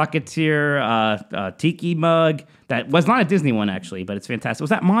got a Rocketeer tiki mug that was not a Disney one actually, but it's fantastic. Was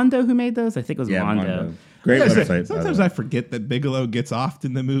that Mondo who made those? I think it was Mondo. Great Like I website. said, sometimes I forget that Bigelow gets offed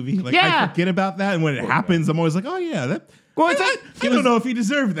in the movie. Like Yeah. I forget about that, and when it happens, I'm always like, "Oh yeah, that." Well, it's I, like- I don't know if he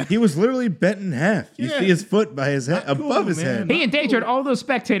deserved that. He was literally bent in half. You Yeah. see his foot by his head, Not cool, above his man. head. He endangered all those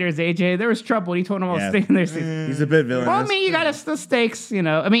spectators, AJ. There was trouble. He told them all to Yeah. stay in their seats. He's a bit villainous. Well, I mean, you got the stakes,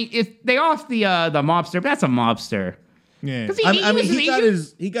 I mean, if they off the mobster, but that's a mobster. Yeah. 'Cause I mean,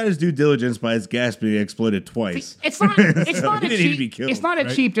 uses- he got his due diligence by his gas being exploded twice. It's not. It's So not he a didn't need to be cheap. killed, It's not a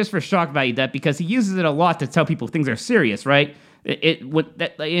right? cheap just for shock value debt because he uses it a lot to tell people things are serious, right?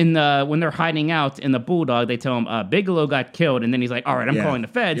 when they're hiding out in the Bulldog, they tell him Bigelow got killed, and then he's like, "All right, I'm Yeah, calling the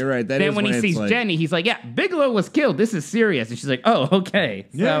feds." you're right. That then is when he when it's sees like- Jenny, he's like, "Yeah, Bigelow was killed. This is serious." And she's like, "Oh, okay."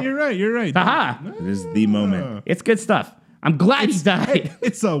 Yeah, So, you're right. You're right. Haha. It is the moment. It's good stuff. I'm glad he died.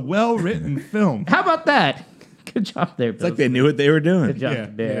 It's a well-written film. How about that? Good job there, It's like they knew what they were doing. Good job, Yeah,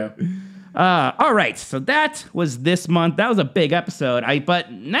 Bear. All right, so that was this month. That was a big episode.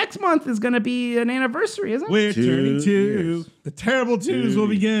 But next month is going to be an anniversary, isn't it? We're 2 turning 2. years. The terrible 2s will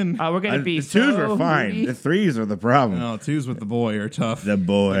begin. We're going to be The twos so were fine. moody. The threes are the problem. No, 2s with the boy are tough. The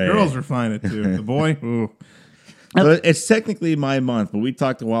boy. The girls are fine at 2. The boy, ooh. So it's technically my month, but we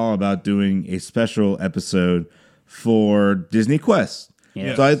talked a while about doing a special episode for Disney Quest.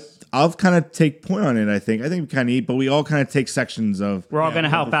 Yes. So I'll kind of take point on it, I think. I think we kind of need, but we all kind of take sections of. We're all going to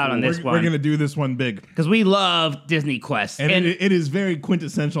help out on this We're going one to do this one big. because we love Disney Quest. And it is very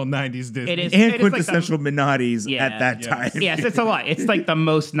quintessential 90s Disney. It is. And It is like quintessential Minottis Yeah. at that Yes. time. Yes, it's a lot. It's like the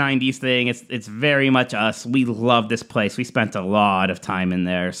most 90s thing. It's very much us. We love this place. We spent a lot of time in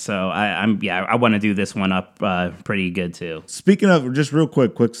there. So I want to do this one up pretty good too. Speaking of, just real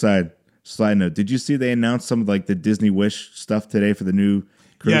quick side note. Did you see they announced some of like the Disney Wish stuff today for the new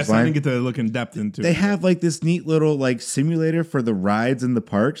cruise Yes, line? I didn't get to look in depth into They it. have like this neat little like simulator for the rides in the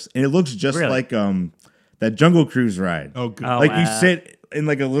parks, and it looks just Really? like that Jungle Cruise ride. Oh, good. Oh, Like you wow. sit in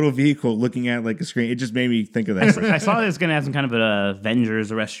like a little vehicle looking at like a screen. It just made me think of that. I saw it's going to have some kind of an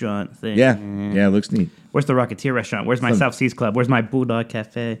Avengers restaurant thing. yeah, it looks neat. Where's the Rocketeer restaurant? Where's my South Seas Club? Where's my Bulldog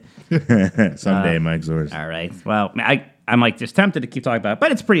Cafe? Someday, Mike Zors. All right. Well, I'm like just tempted to keep talking about it,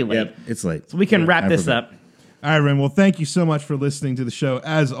 but it's pretty late. Yep, it's late. So we can wrap I this forgot. up. All right, Ren. Well, thank you so much for listening to the show.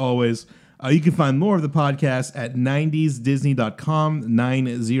 As always, you can find more of the podcast at 90sdisney.com,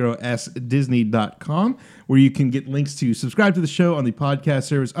 90sdisney.com, where you can get links to subscribe to the show on the podcast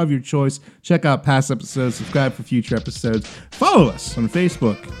service of your choice, check out past episodes, subscribe for future episodes, follow us on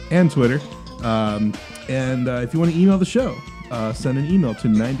Facebook and Twitter. And if you want to email the show, send an email to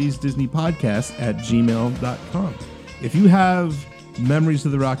 90sdisneypodcast@gmail.com. If you have memories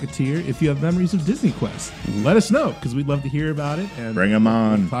of the Rocketeer, if you have memories of Disney Quest, let us know because we'd love to hear about it and Bring 'em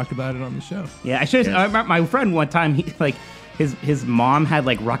on. talk about it on the show. Yeah, I should. I remember my friend one time. He like his mom had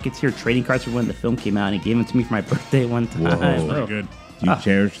like Rocketeer trading cards for when the film came out, and he gave them to me for my birthday one time. Whoa. Very good. Do you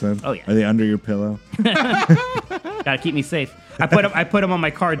cherish them? Oh, yeah. Are they under your pillow? Gotta keep me safe. I put them on my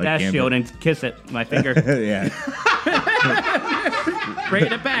car dash Gambit. shield and kiss it with my finger, Yeah. bring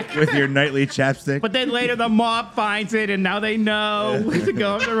it back. With your nightly chapstick. But then later the mob finds it, and now they know to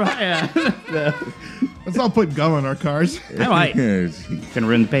go up the riot. Let's all put gum on our cars. I might. Gonna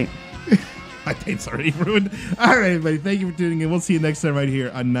ruin the paint. My paint's already ruined. All right, everybody. Thank you for tuning in. We'll see you next time right here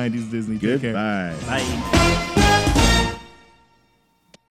on 90s Disney. Take care. Goodbye. Bye.